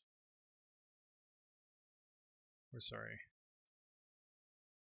space. Or sorry.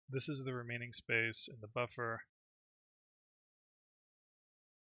 This is the remaining space in the buffer.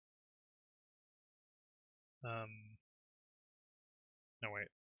 No, wait.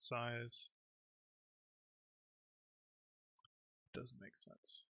 Size doesn't make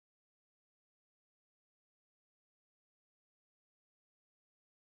sense.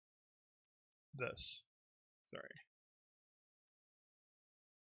 This. Sorry.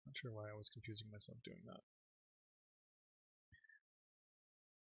 Not sure why I was confusing myself doing that.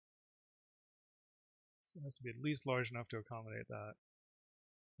 So it has to be at least large enough to accommodate that.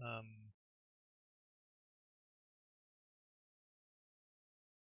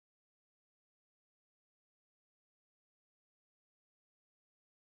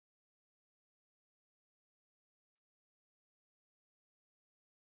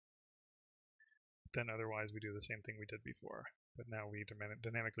 Then otherwise we do the same thing we did before, but now we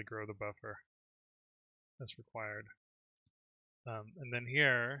dynamically grow the buffer as required. And then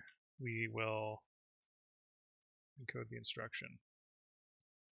here we will encode the instruction.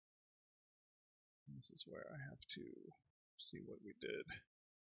 And this is where I have to see what we did.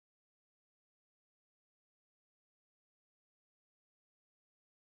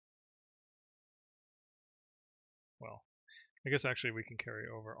 Well, I guess actually we can carry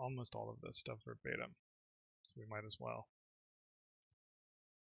over almost all of this stuff verbatim, so we might as well.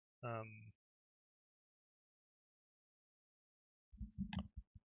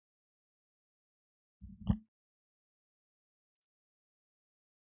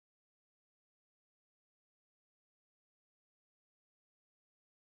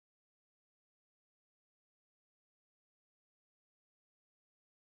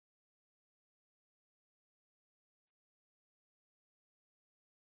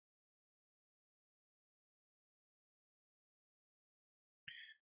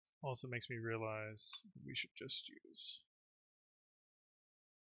 Also makes me realize we should just use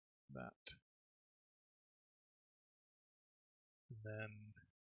that. And then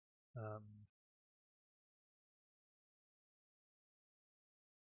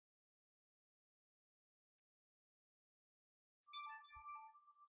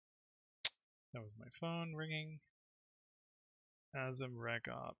that was my phone ringing. Asm reg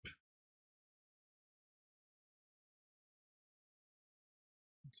op.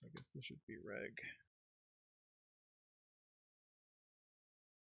 So I guess this should be reg.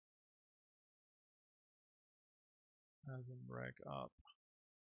 Asm reg op.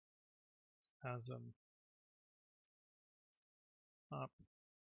 Asm up,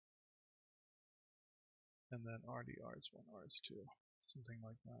 and then RD RS1, RS2, something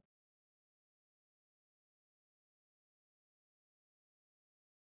like that.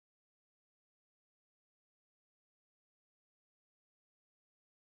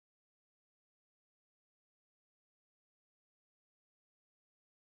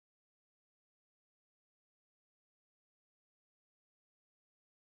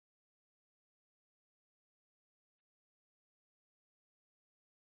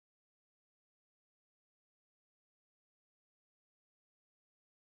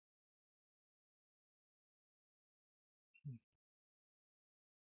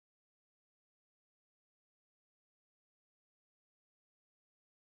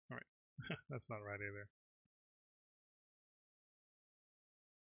 All right, that's not right either.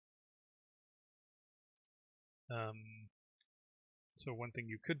 So one thing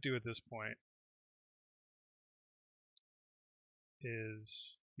you could do at this point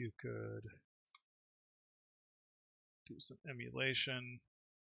is you could do some emulation.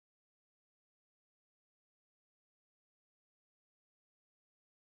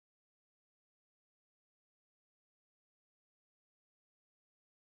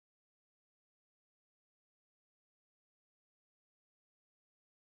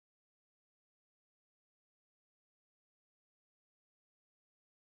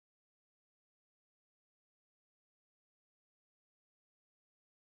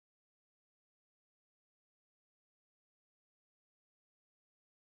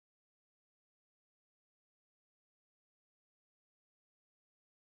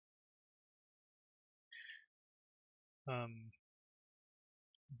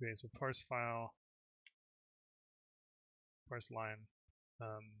 Okay, so parse file, parse line.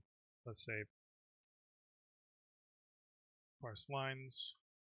 Let's say parse lines,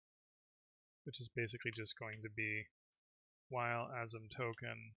 which is basically just going to be while asm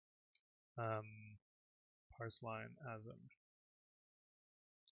token parse line asm.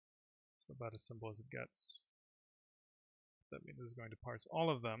 So about as simple as it gets. That means it's going to parse all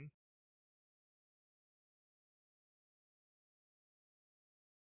of them.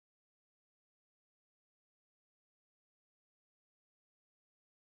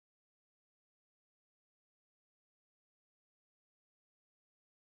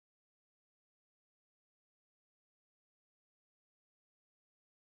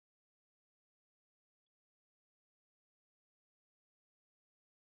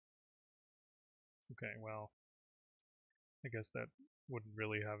 Okay, well, I guess that wouldn't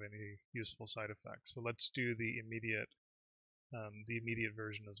really have any useful side effects. So let's do the immediate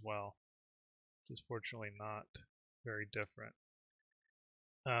version as well, which is fortunately not very different.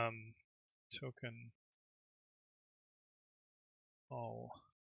 Token all.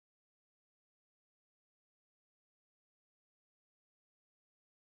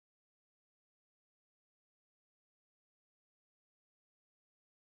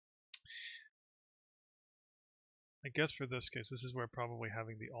 I guess for this case, this is where probably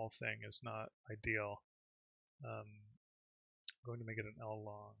having the all thing is not ideal. I'm going to make it an L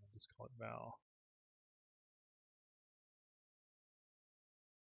long and just call it val.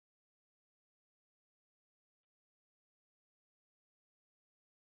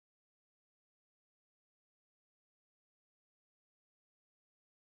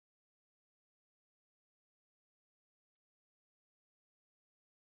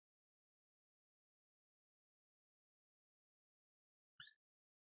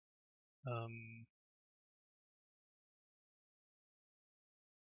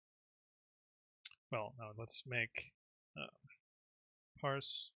 Well, no, let's make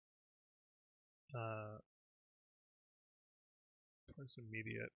parse parse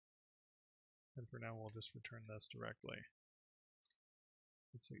immediate, and for now we'll just return this directly.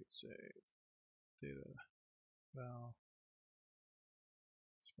 Let's say data val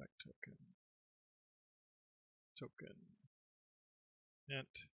spec token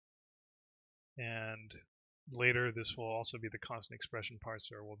int, and later this will also be the constant expression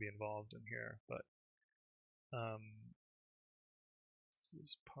parser will be involved in here, but this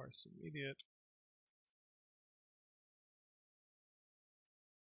is parse immediate.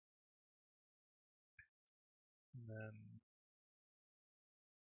 And then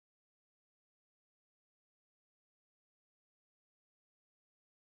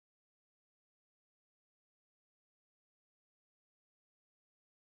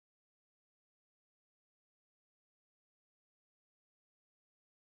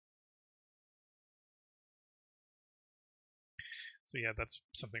so yeah, that's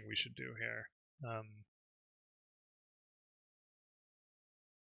something we should do here.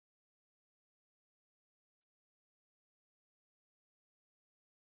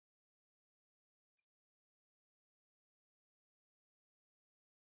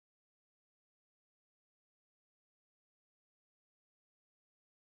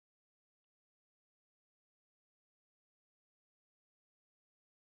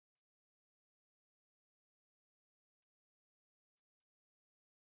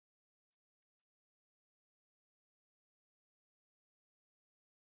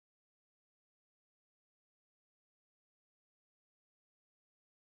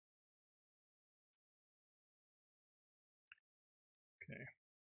 Okay.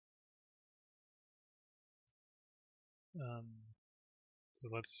 So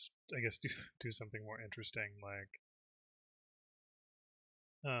let's, I guess, do something more interesting, like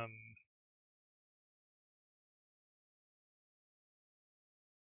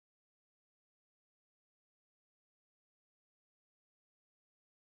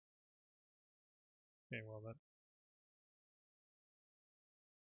okay, well, that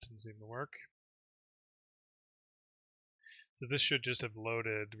didn't seem to work. So this should just have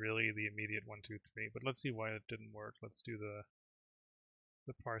loaded really the immediate 1, 2, 3, but let's see why it didn't work. Let's do the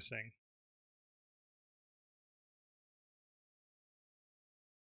parsing.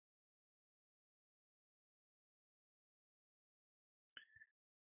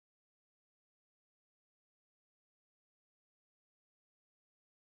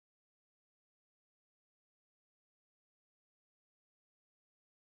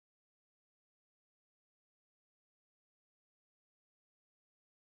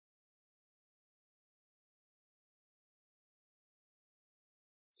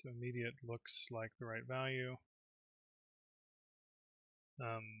 So immediate looks like the right value.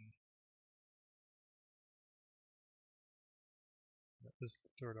 That is the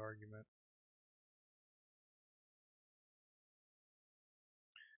third argument.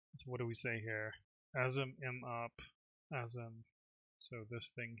 So what do we say here? Asm m up, asm. So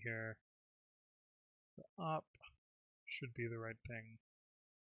this thing here, the up should be the right thing.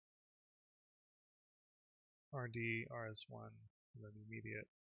 RD, RS1, and then immediate.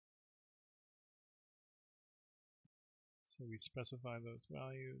 So we specify those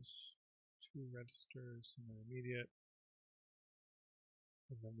values, 2 registers, and then immediate.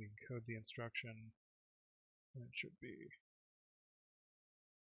 And then we encode the instruction, and it should be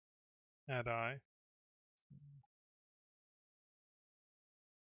add I.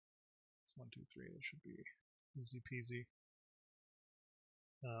 It's 1, 2, 3. It should be easy peasy.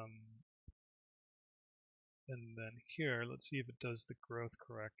 And then here, let's see if it does the growth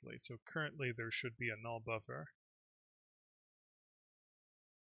correctly. So currently there should be a null buffer.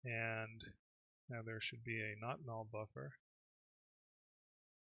 And now there should be a not null buffer.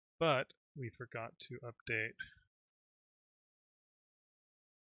 But we forgot to update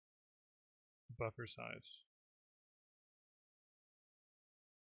the buffer size.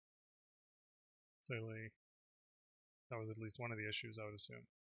 Clearly, that was at least one of the issues, I would assume.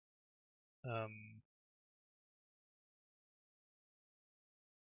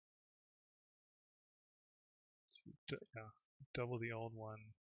 So yeah, double the old one,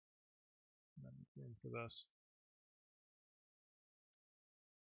 and then room for this.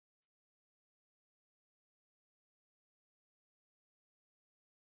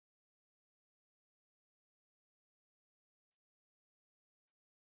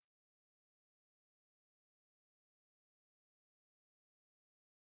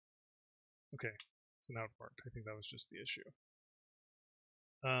 Okay, so now it worked. I think that was just the issue.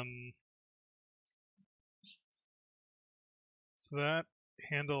 So that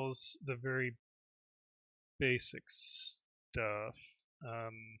handles the very basic stuff.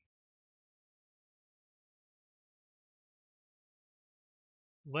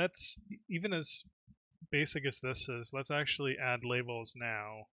 Let's, even as basic as this is, let's actually add labels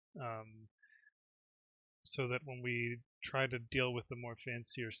now, so that when we try to deal with the more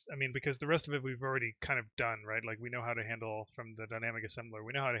fancier, I mean, because the rest of it we've already kind of done, right? Like we know how to handle from the dynamic assembler,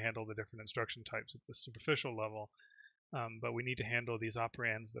 we know how to handle the different instruction types at the superficial level, but we need to handle these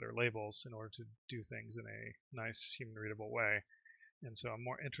operands that are labels in order to do things in a nice human readable way. And so I'm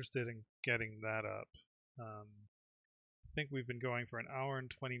more interested in getting that up. I think we've been going for 1 hour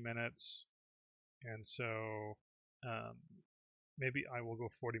and 20 minutes, and so maybe I will go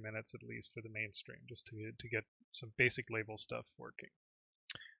 40 minutes at least for the mainstream, just to get some basic label stuff working.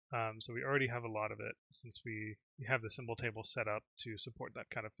 So we already have a lot of it since we have the symbol table set up to support that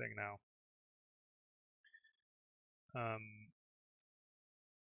kind of thing now.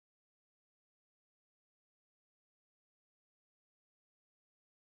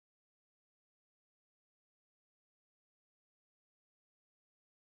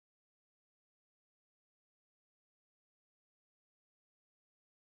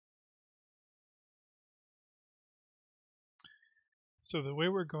 So the way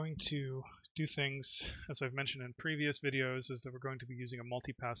we're going to do things, as I've mentioned in previous videos, is that we're going to be using a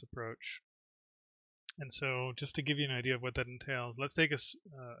multi-pass approach. And so just to give you an idea of what that entails, let's take a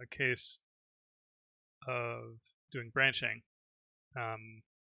case of doing branching, where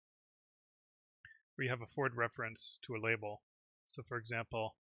you have a forward reference to a label. So for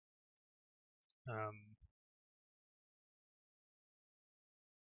example,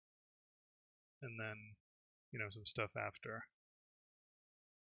 and then some stuff after.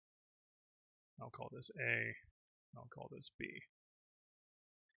 I'll call this A. I'll call this B.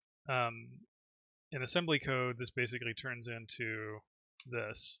 In assembly code, this basically turns into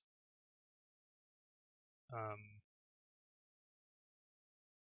this.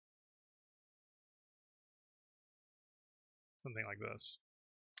 Something like this.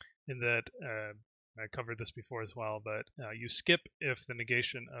 In that, I covered this before as well, but you skip if the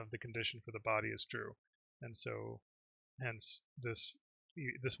negation of the condition for the body is true. And so, hence, this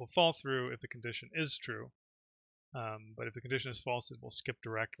will fall through if the condition is true. But if the condition is false, it will skip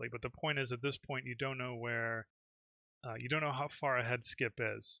directly. But the point is, at this point, you don't know you don't know how far ahead skip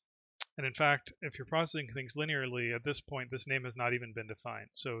is. And in fact, if you're processing things linearly, at this point, this name has not even been defined.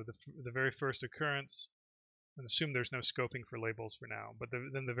 So the very first occurrence, and assume there's no scoping for labels for now, but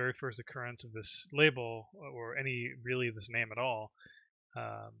then the very first occurrence of this label, or this name at all,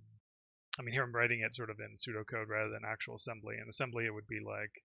 I mean, here I'm writing it sort of in pseudocode rather than actual assembly. In assembly, it would be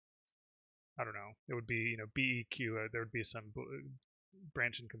like, I don't know, it would be, BEQ, there would be some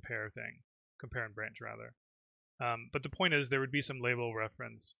branch and compare thing, compare and branch rather. But the point is, there would be some label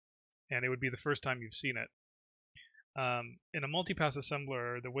reference, and it would be the first time you've seen it. In a multipass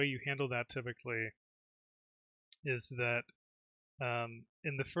assembler, the way you handle that typically is that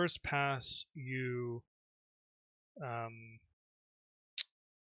in the first pass, you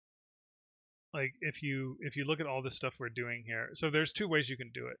like if you look at all the stuff we're doing here, so there's two ways you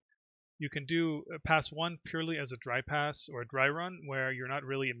can do it. You can do pass one purely as a dry pass or a dry run where you're not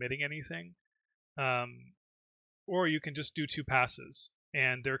really emitting anything, or you can just do two passes,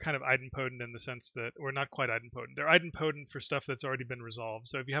 and they're kind of idempotent in the sense that, or not quite idempotent. They're idempotent for stuff that's already been resolved.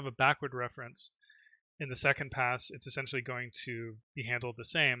 So if you have a backward reference in the second pass, it's essentially going to be handled the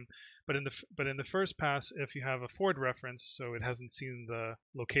same. But in the first pass, if you have a forward reference, so it hasn't seen the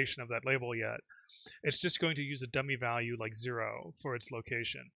location of that label yet, it's just going to use a dummy value like 0 for its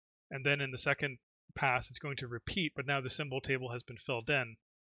location. And then in the second pass, it's going to repeat, but now the symbol table has been filled in.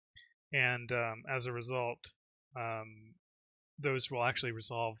 And as a result, those will actually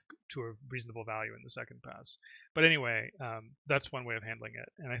resolve to a reasonable value in the second pass. But anyway, that's one way of handling it.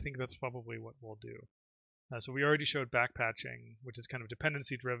 And I think that's probably what we'll do. So we already showed backpatching, which is kind of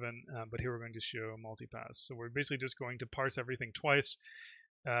dependency driven, but here we're going to show multipass. So we're basically just going to parse everything twice.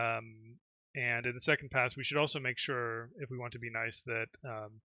 And in the second pass, we should also make sure, if we want to be nice, that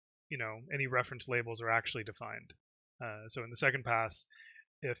any reference labels are actually defined. So in the second pass,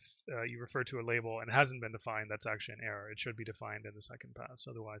 if you refer to a label and it hasn't been defined, that's actually an error. It should be defined in the second pass,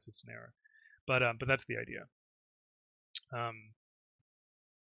 otherwise it's an error. But that's the idea.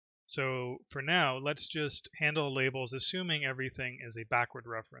 So for now, let's just handle labels, assuming everything is a backward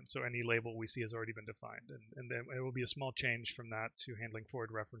reference. So any label we see has already been defined. And then it will be a small change from that to handling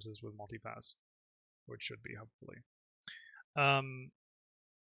forward references with multipass, which should be, hopefully.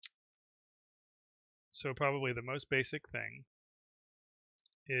 So probably the most basic thing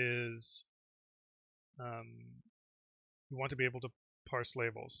is you want to be able to parse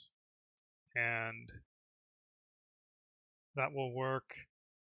labels. And that will work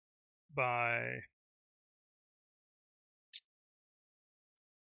by,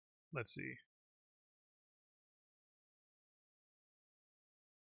 let's see.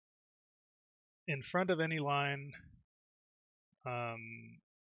 In front of any line,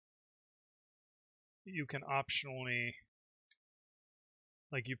 you can optionally,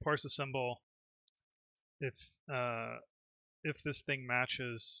 like, you parse a symbol if this thing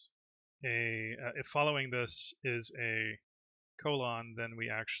matches if following this is a colon, then we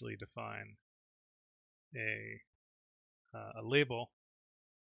actually define a label.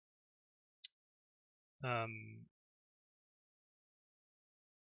 And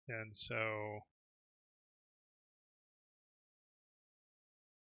so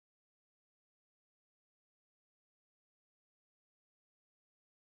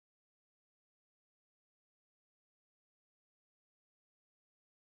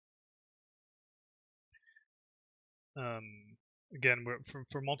again,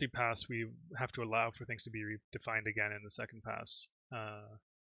 for multipass, we have to allow for things to be defined again in the second pass,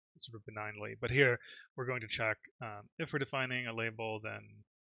 sort of benignly. But here, we're going to check if we're defining a label, then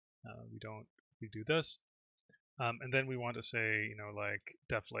we do this. And then we want to say, like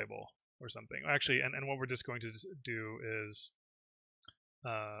def label or something. Actually, and what we're just going to do is,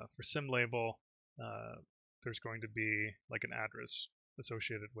 for sim label, there's going to be like an address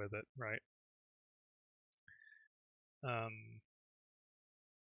associated with it, right?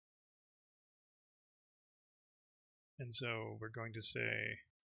 And so we're going to say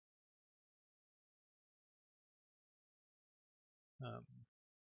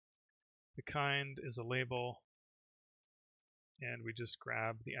the kind is a label, and we just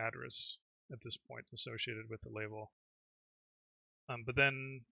grab the address at this point associated with the label. But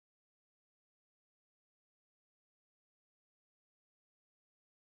then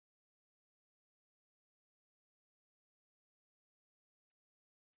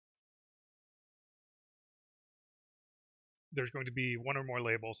there's going to be one or more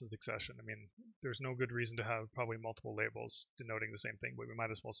labels in succession. I mean, there's no good reason to have probably multiple labels denoting the same thing, but we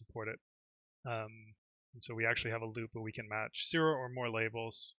might as well support it. And so we actually have a loop where we can match 0 or more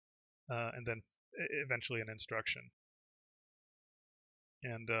labels, and then eventually an instruction.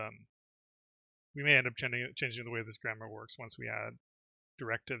 And we may end up changing the way this grammar works once we add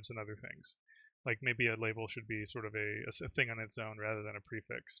directives and other things. Like maybe a label should be sort of a thing on its own rather than a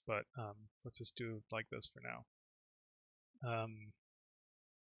prefix, but let's just do it like this for now.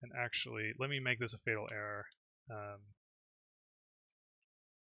 And actually, let me make this a fatal error.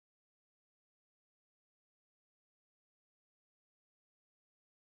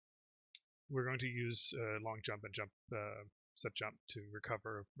 We're going to use long jump and set jump to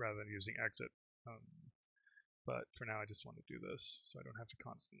recover rather than using exit. But for now, I just want to do this so I don't have to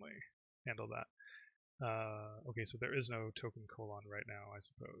constantly handle that. Okay, so there is no token colon right now, I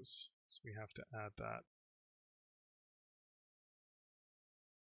suppose. So we have to add that.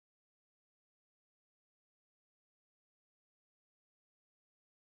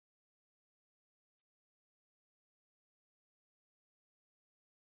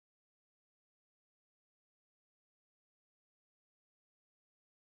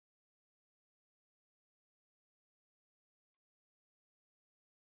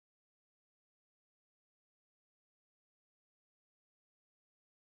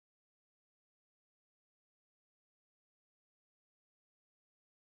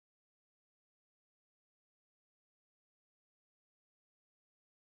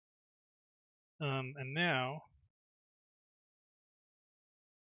 And now,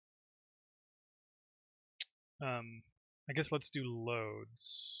 I guess let's do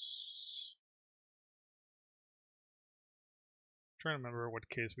loads. I'm trying to remember what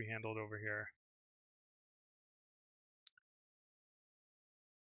case we handled over here.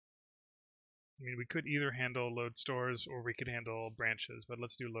 I mean, we could either handle load stores or we could handle branches, but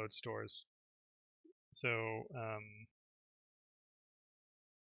let's do load stores. So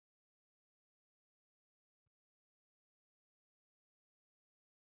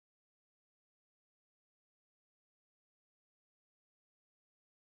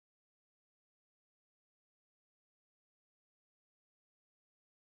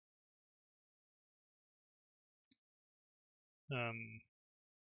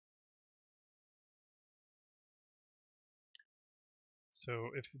so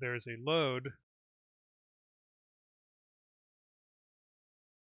if there's a load,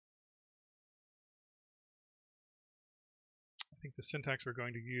 I think the syntax we're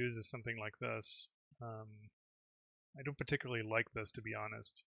going to use is something like this. I don't particularly like this, to be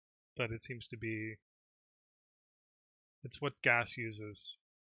honest, but it seems to be, it's what gas uses.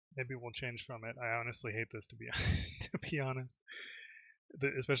 Maybe we'll change from it. I honestly hate this, to be to be honest.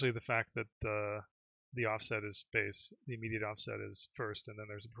 Especially the fact that the offset is space, the immediate offset is first, and then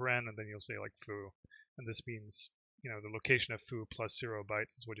there's a paren, and then you'll say like foo, and this means the location of foo plus 0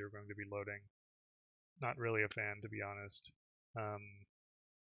 bytes is what you're going to be loading. Not really a fan, to be honest.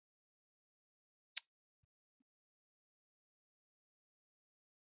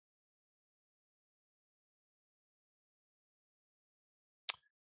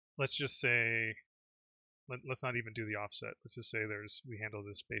 Let's just say, let's not even do the offset. Let's just say we handle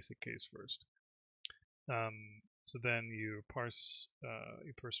this basic case first. So then you parse,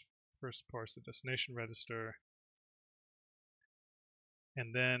 first parse the destination register,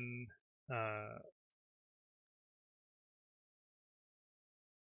 and then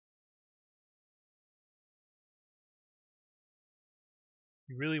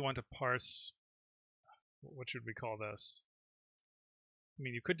you really want to parse, what should we call this? I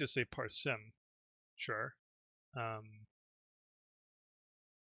mean, you could just say parse sim, sure.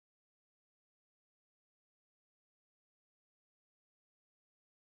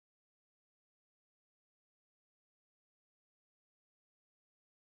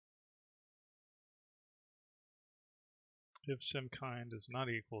 If sim kind is not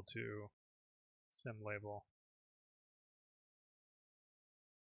equal to sim label,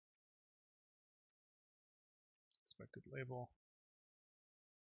 expected label.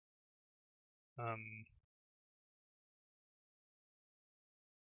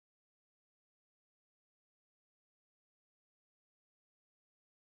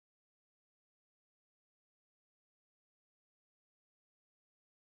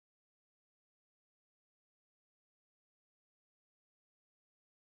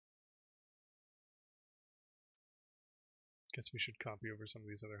 Guess we should copy over some of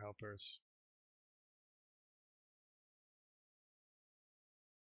these other helpers.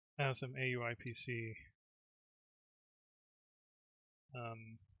 ASM AUIPC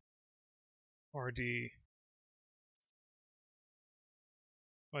RD.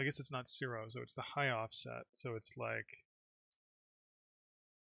 Well, I guess it's not 0, so it's the high offset. So it's like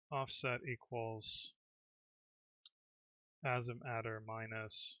offset equals ASM adder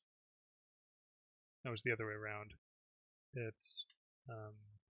minus, no, it's the other way around. It's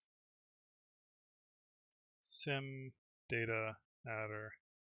sim data adder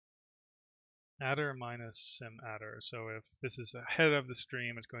minus sim adder. So if this is ahead of the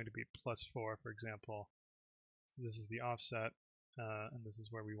stream, it's going to be +4, for example. So this is the offset, and this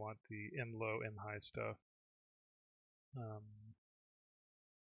is where we want the in low, in high stuff.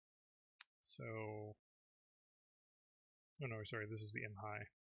 So, oh no, sorry, this is the in high.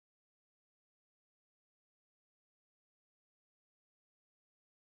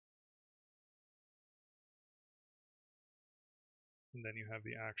 And then you have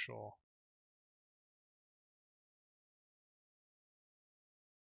the actual.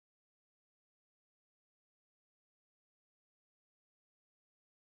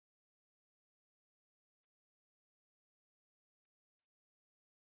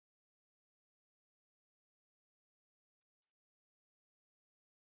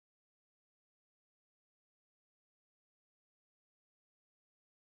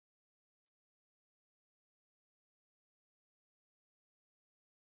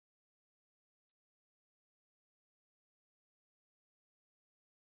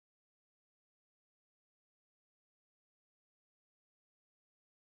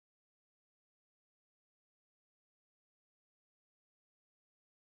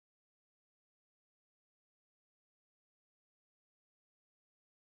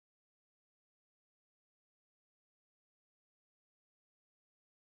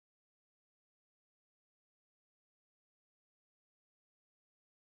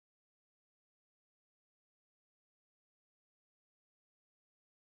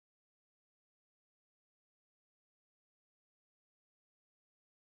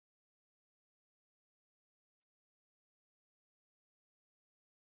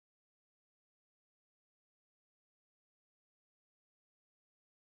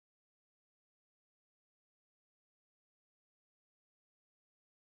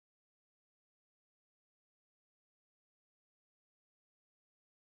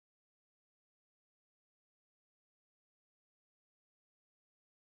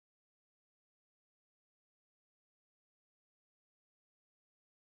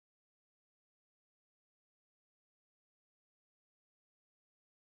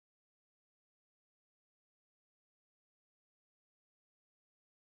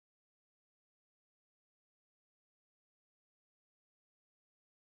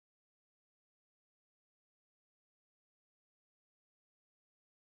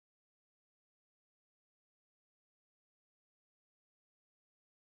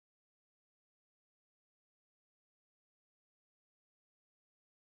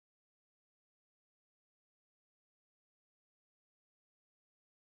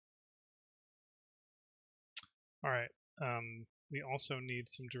 All right. We also need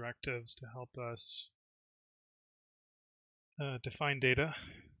some directives to help us define data.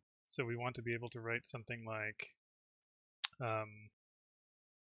 So we want to be able to write something like, I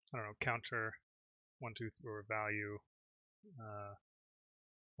don't know, counter 1, 2, or value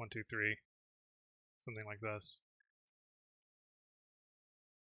 1, 2, 3, something like this.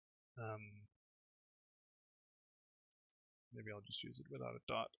 Maybe I'll just use it without a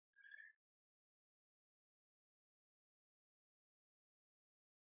dot.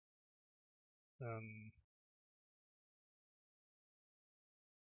 I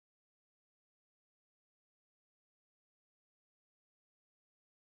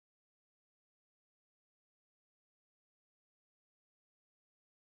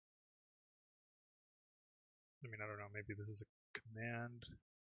mean, I don't know, maybe this is a command.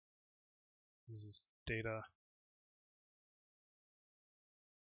 This is data.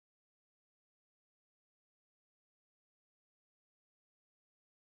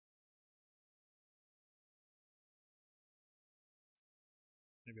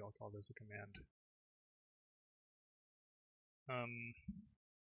 Maybe I'll call this a command.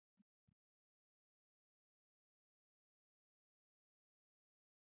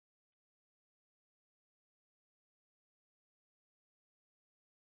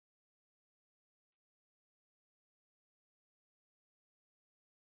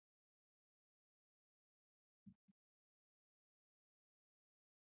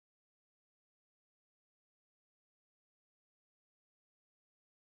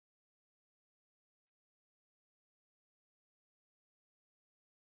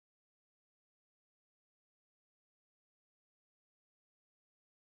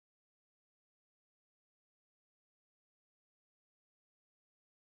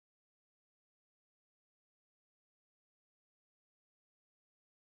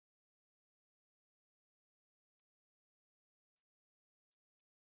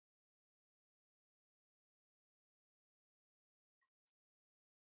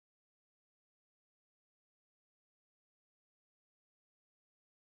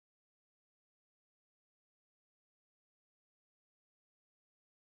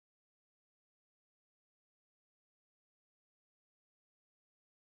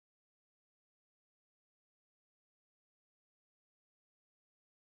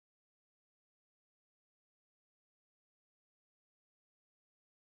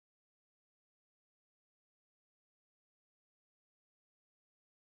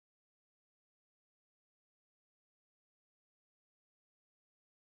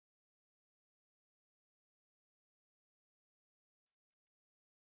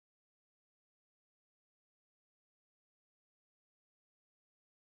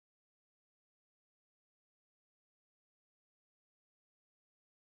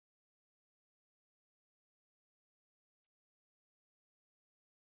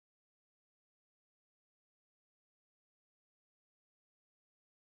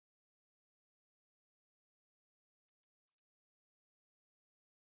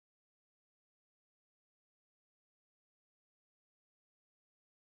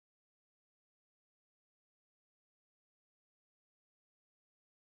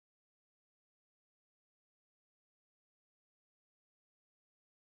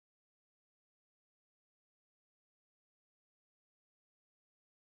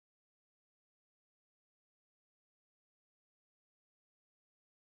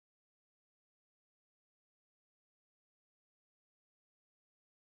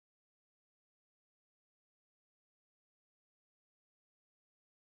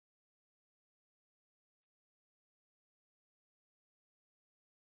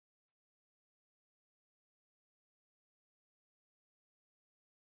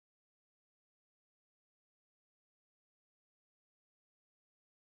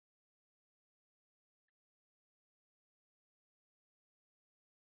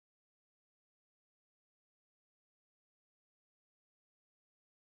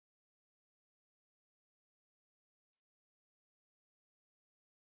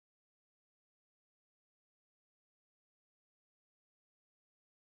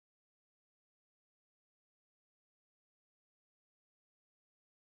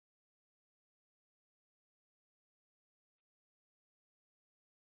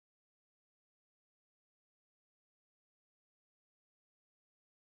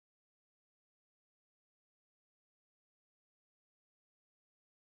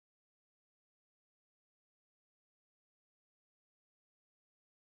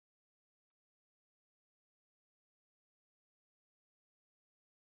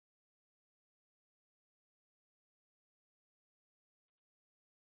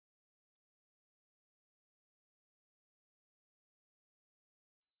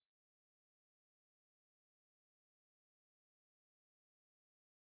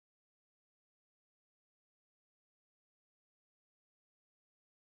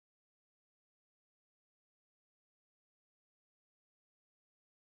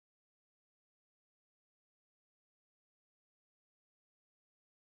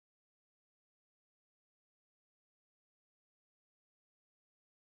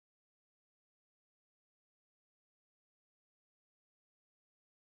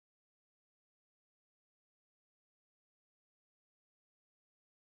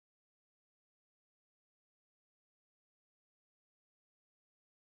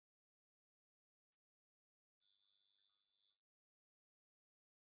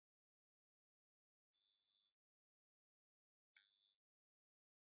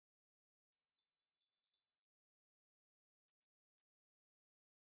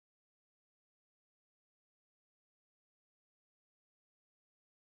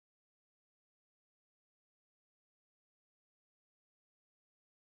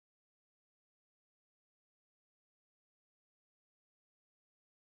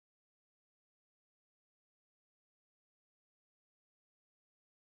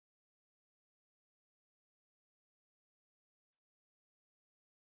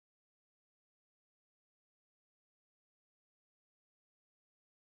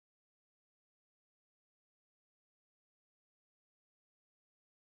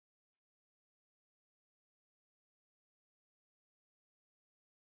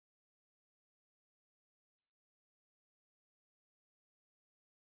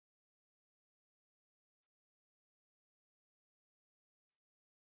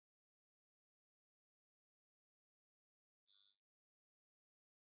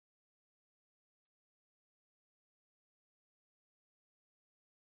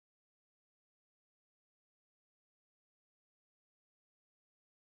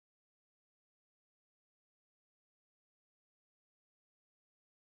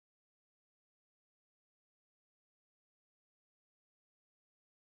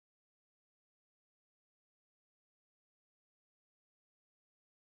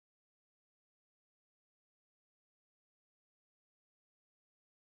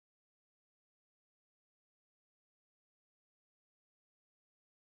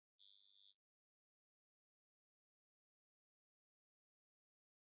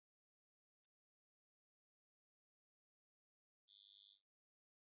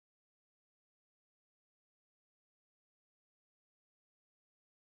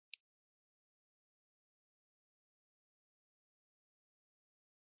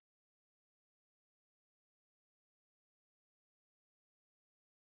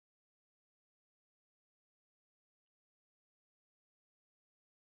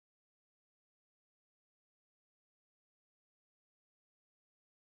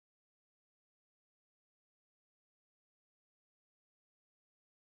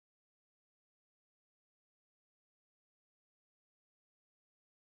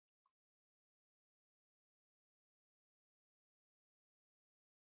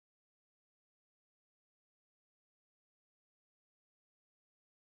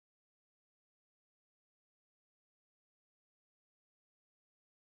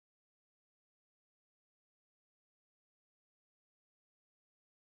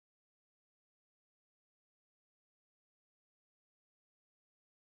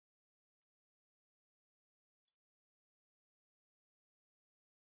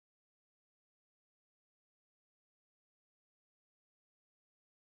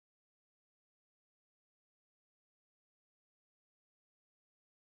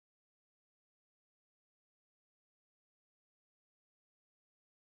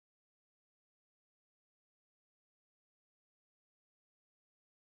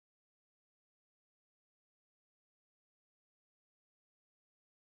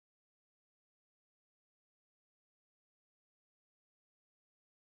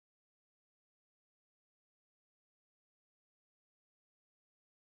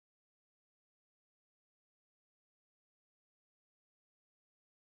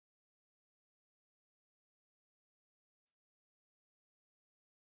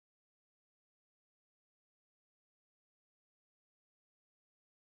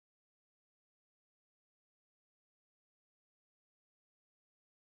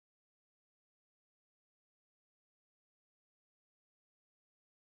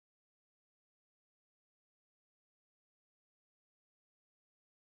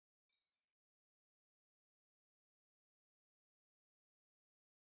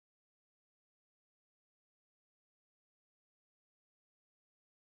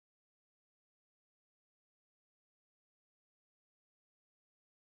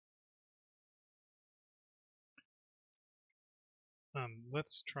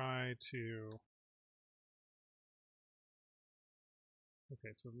 Let's try to.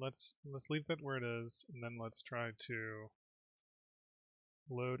 Okay, so let's leave that where it is, and then let's try to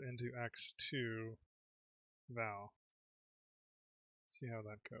load into x2 val. See how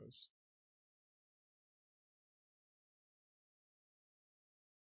that goes.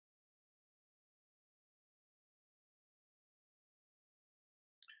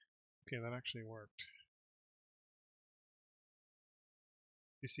 Okay, that actually worked.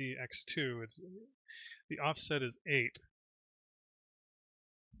 You see x2, the offset is 8.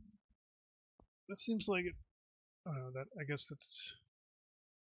 That seems like it. That I guess that's.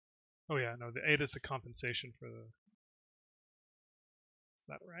 Oh yeah, no, the 8 is the compensation for the. Is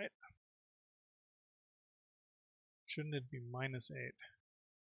that right? Shouldn't it be -8?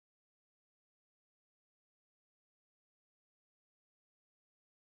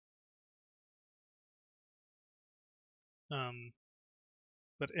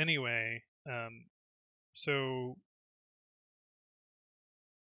 But anyway, so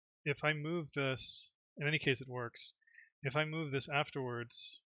if I move this, in any case it works. If I move this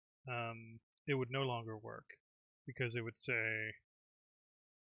afterwards, it would no longer work because it would say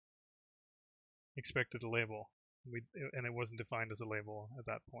expected a label, and it wasn't defined as a label at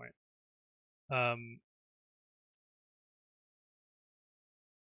that point.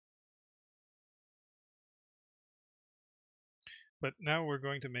 But now we're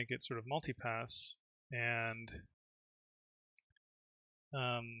going to make it sort of multipass, and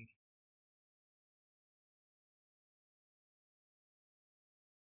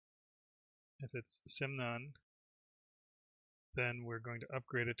if it's simnone, then we're going to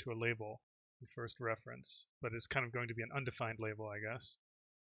upgrade it to a label, the first reference, but it's kind of going to be an undefined label, I guess.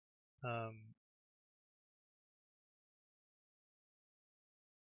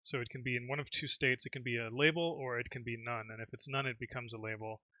 So it can be in one of two states. It can be a label or it can be none. And if it's none, it becomes a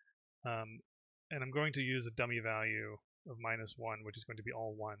label. And I'm going to use a dummy value of -1, which is going to be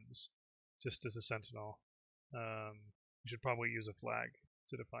all ones, just as a sentinel. You should probably use a flag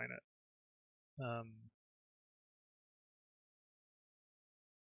to define it.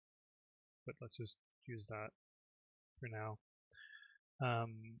 But let's just use that for now.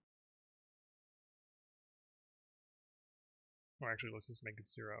 Or actually, let's just make it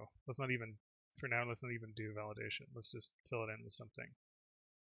 0. Let's not even, for now, let's not even do validation. Let's just fill it in with something.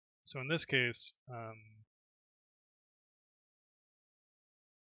 So in this case,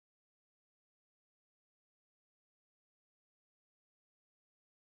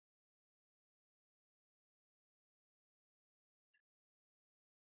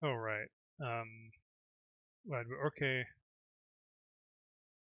 oh, right. Okay.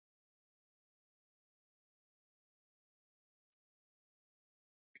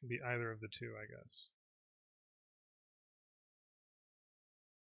 Can be either of the two, I guess.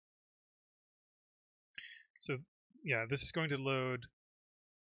 So yeah, this is going to load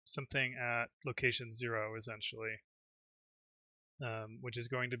something at location 0, essentially, which is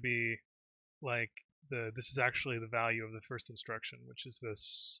going to be like this is actually the value of the first instruction, which is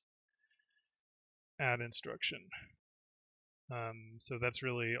this add instruction. So that's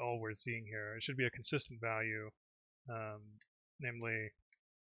really all we're seeing here. It should be a consistent value, namely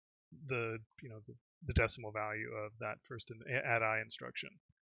the decimal value of that first add I instruction,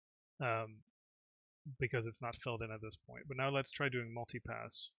 because it's not filled in at this point. But now let's try doing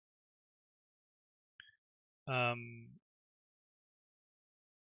multipass.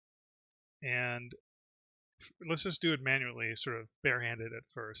 And let's just do it manually, sort of barehanded at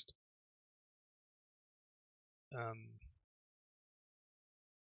first.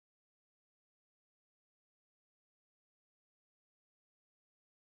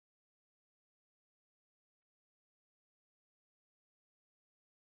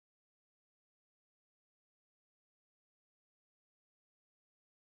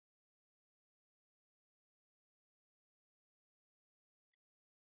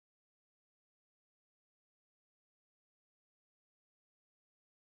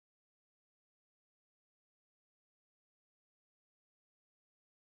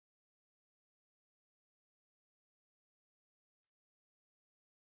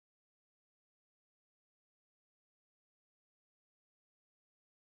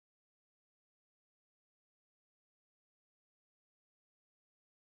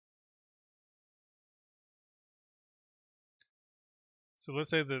 So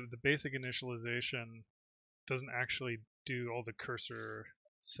let's say the basic initialization doesn't actually do all the cursor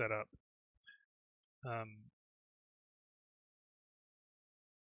setup. And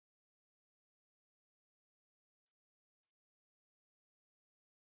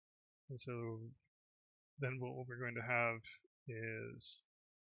so then what we're going to have is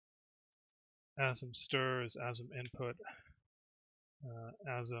asm stir is asm input,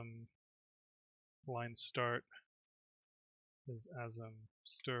 asm line start is asm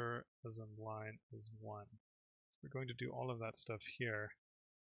stir, asm line is 1. We're going to do all of that stuff here.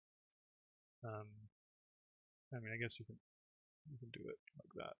 I mean, I guess you can do it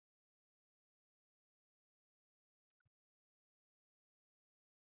like that.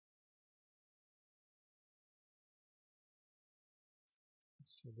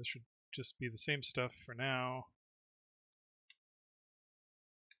 So this should just be the same stuff for now.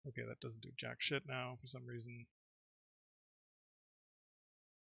 Okay, that doesn't do jack shit now for some reason.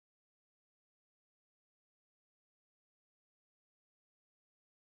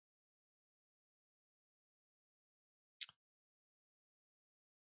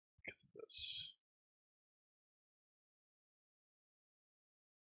 Because of this.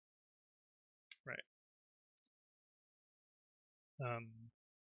 Right.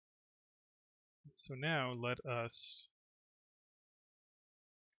 So now let us,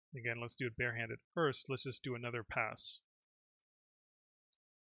 again, let's do it barehanded first. Let's just do another pass.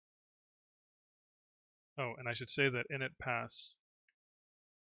 Oh, and I should say that init pass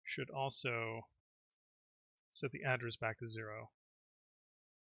should also set the address back to 0.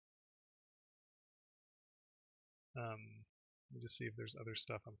 Let me just see if there's other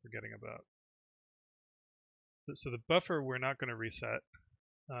stuff I'm forgetting about. So the buffer we're not going to reset.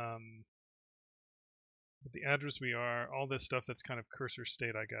 But the address we are, all this stuff that's kind of cursor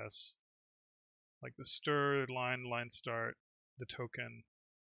state, I guess. Like the stir, line start, the token.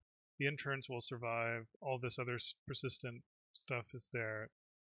 The interns will survive. All this other persistent stuff is there.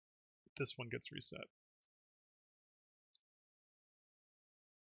 This one gets reset.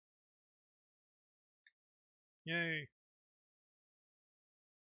 Yay.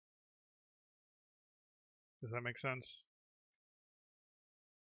 Does that make sense?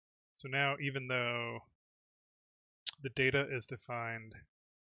 So now, even though the data is defined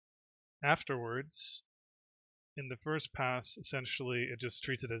afterwards, in the first pass, essentially, it just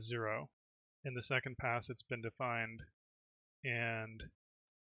treats it as 0. In the second pass, it's been defined, and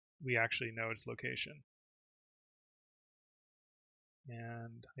we actually know its location.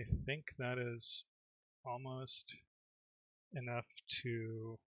 And I think that is almost enough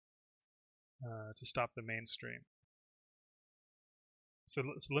to stop the mainstream. So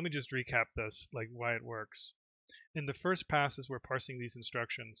let me just recap this, like why it works. In the first pass, as we're parsing these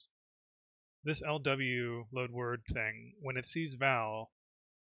instructions, this LW load word thing, when it sees val,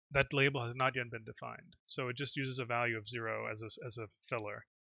 that label has not yet been defined. So it just uses a value of 0 as a filler.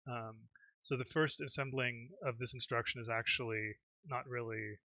 So the first assembling of this instruction is actually not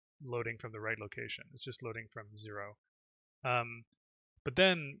really loading from the right location. It's just loading from 0. But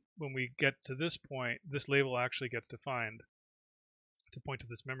then when we get to this point, this label actually gets defined to point to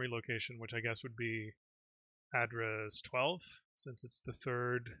this memory location, which I guess would be address 12, since it's the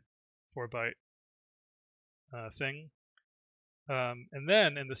third 4-byte thing. And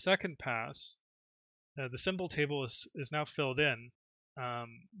then in the second pass, the symbol table is now filled in,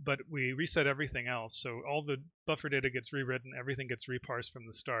 but we reset everything else. So all the buffer data gets rewritten, everything gets reparsed from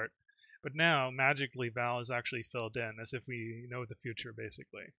the start. But now, magically, val is actually filled in, as if we know the future,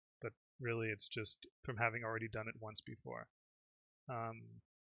 basically. But really, it's just from having already done it once before.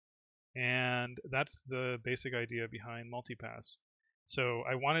 And that's the basic idea behind multipass. So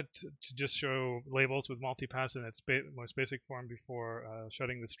I wanted to just show labels with multipass in its most basic form before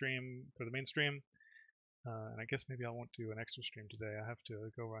shutting the stream for the main stream. And I guess maybe I won't do an extra stream today. I have to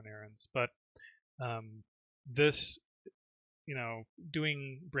go run errands. But this,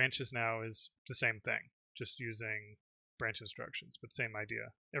 doing branches now is the same thing, just using branch instructions, but same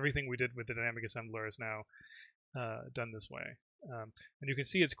idea. Everything we did with the dynamic assembler is now done this way. And you can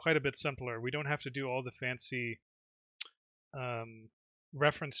see it's quite a bit simpler. We don't have to do all the fancy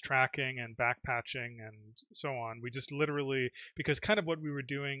reference tracking and backpatching and so on. We just literally, because kind of what we were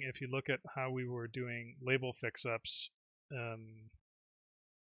doing, if you look at how we were doing label fix-ups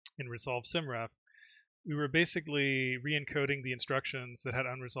in Resolve SIMREF, we were basically re-encoding the instructions that had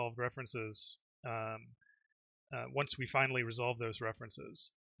unresolved references once we finally resolved those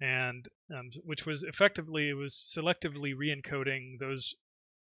references. And which was effectively, it was selectively re-encoding those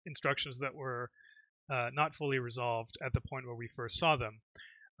instructions that were not fully resolved at the point where we first saw them.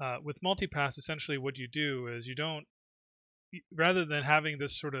 With multipass, essentially what you do is you don't, rather than having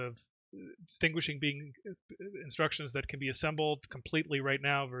this sort of distinguishing being instructions that can be assembled completely right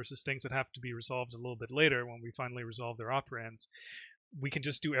now versus things that have to be resolved a little bit later when we finally resolve their operands, we can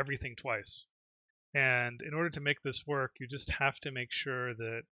just do everything twice. And in order to make this work, you just have to make sure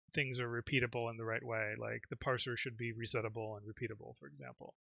that things are repeatable in the right way. Like the parser should be resettable and repeatable, for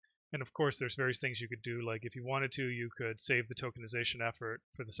example. And of course, there's various things you could do. Like if you wanted to, you could save the tokenization effort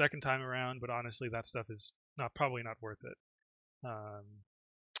for the second time around. But honestly, that stuff is probably not worth it.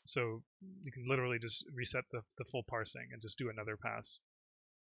 So you can literally just reset the full parsing and just do another pass.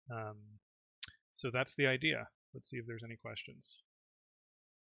 So that's the idea. Let's see if there's any questions.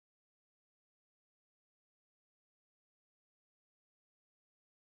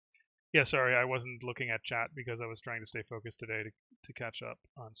 Yeah, sorry, I wasn't looking at chat because I was trying to stay focused today to catch up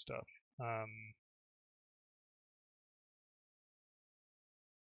on stuff.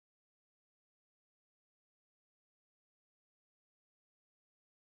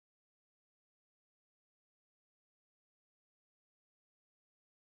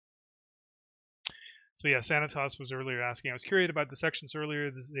 So yeah, Sanitas was earlier asking, I was curious about the sections earlier.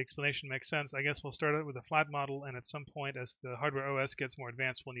 The explanation makes sense. I guess we'll start out with a flat model, and at some point, as the hardware OS gets more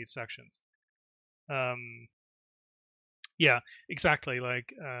advanced, we'll need sections. Yeah, exactly.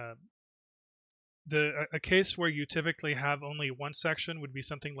 Like a case where you typically have only one section would be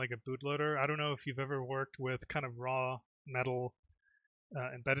something like a bootloader. I don't know if you've ever worked with kind of raw metal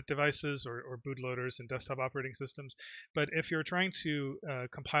embedded devices or bootloaders in desktop operating systems. But if you're trying to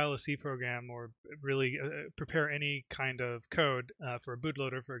compile a C program or really prepare any kind of code for a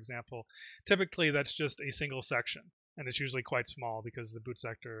bootloader, for example, typically that's just a single section. And it's usually quite small because the boot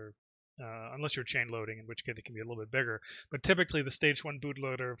sector, unless you're chain loading, in which case it can be a little bit bigger. But typically the stage 1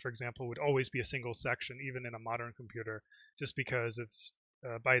 bootloader, for example, would always be a single section, even in a modern computer, just because it's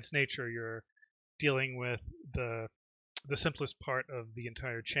by its nature, you're dealing with the simplest part of the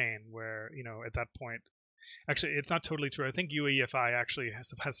entire chain, where at that point, actually it's not totally true. I think UEFI actually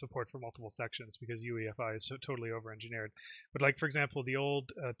has support for multiple sections because UEFI is so totally over engineered. But like for example, the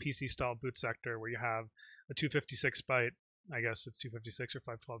old PC style boot sector where you have a 256 byte, I guess it's 256 or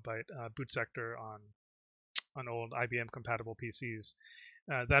 512 byte boot sector on old IBM compatible PCs.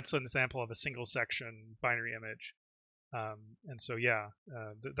 That's an example of a single section binary image. And so yeah,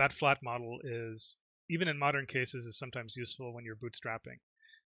 that flat model is, even in modern cases, is sometimes useful when you're bootstrapping.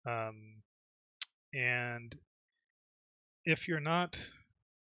 And if you're not,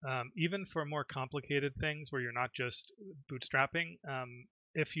 even for more complicated things where you're not just bootstrapping,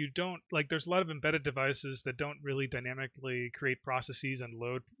 if you don't, like there's a lot of embedded devices that don't really dynamically create processes and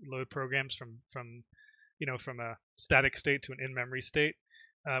load programs from a static state to an in-memory state,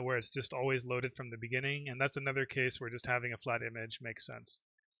 where it's just always loaded from the beginning. And that's another case where just having a flat image makes sense.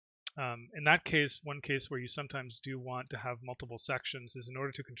 In that case, one case where you sometimes do want to have multiple sections is in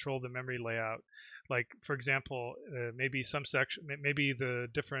order to control the memory layout. Like, for example, maybe the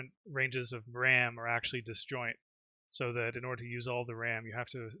different ranges of RAM are actually disjoint, so that in order to use all the RAM, you have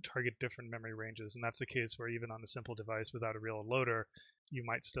to target different memory ranges. And that's the case where even on a simple device without a real loader, you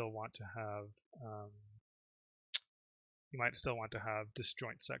might still want to have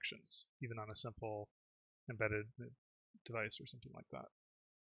disjoint sections, even on a simple embedded device or something like that.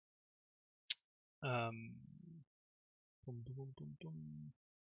 Boom, boom, boom, boom.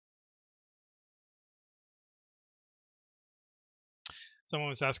 Someone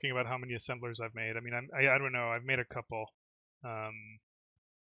was asking about how many assemblers I've made. I mean, I don't know. I've made a couple,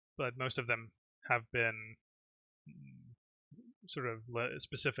 but most of them have been sort of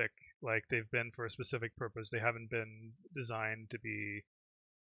specific. Like they've been for a specific purpose. They haven't been designed to be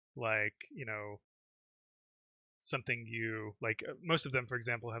like something you like. Most of them, for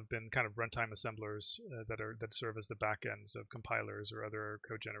example, have been kind of runtime assemblers that serve as the backends of compilers or other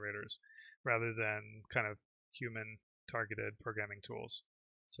code generators, rather than kind of human targeted programming tools.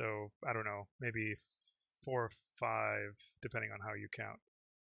 So I don't know, maybe 4 or 5, depending on how you count,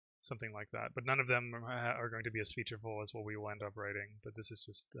 something like that. But none of them are going to be as featureful as what we will end up writing. But this is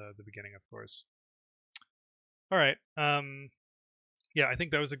just the beginning, of course. All right. Yeah, I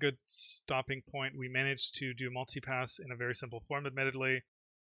think that was a good stopping point. We managed to do multipass in a very simple form, admittedly,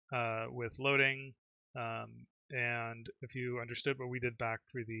 with loading. And if you understood what we did back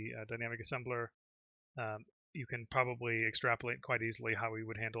for the dynamic assembler, you can probably extrapolate quite easily how we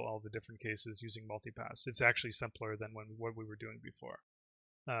would handle all the different cases using multipass. It's actually simpler than what we were doing before.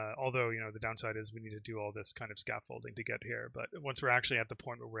 Although, the downside is we need to do all this kind of scaffolding to get here. But once we're actually at the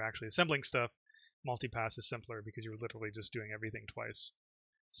point where we're actually assembling stuff, multipass is simpler because you're literally just doing everything twice.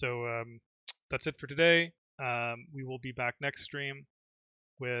 So that's it for today. We will be back next stream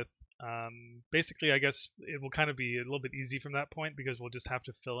with basically, I guess it will kind of be a little bit easy from that point because we'll just have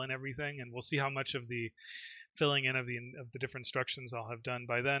to fill in everything, and we'll see how much of the filling in of the different instructions I'll have done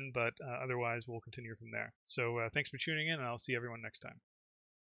by then. But otherwise, we'll continue from there. So thanks for tuning in, and I'll see everyone next time.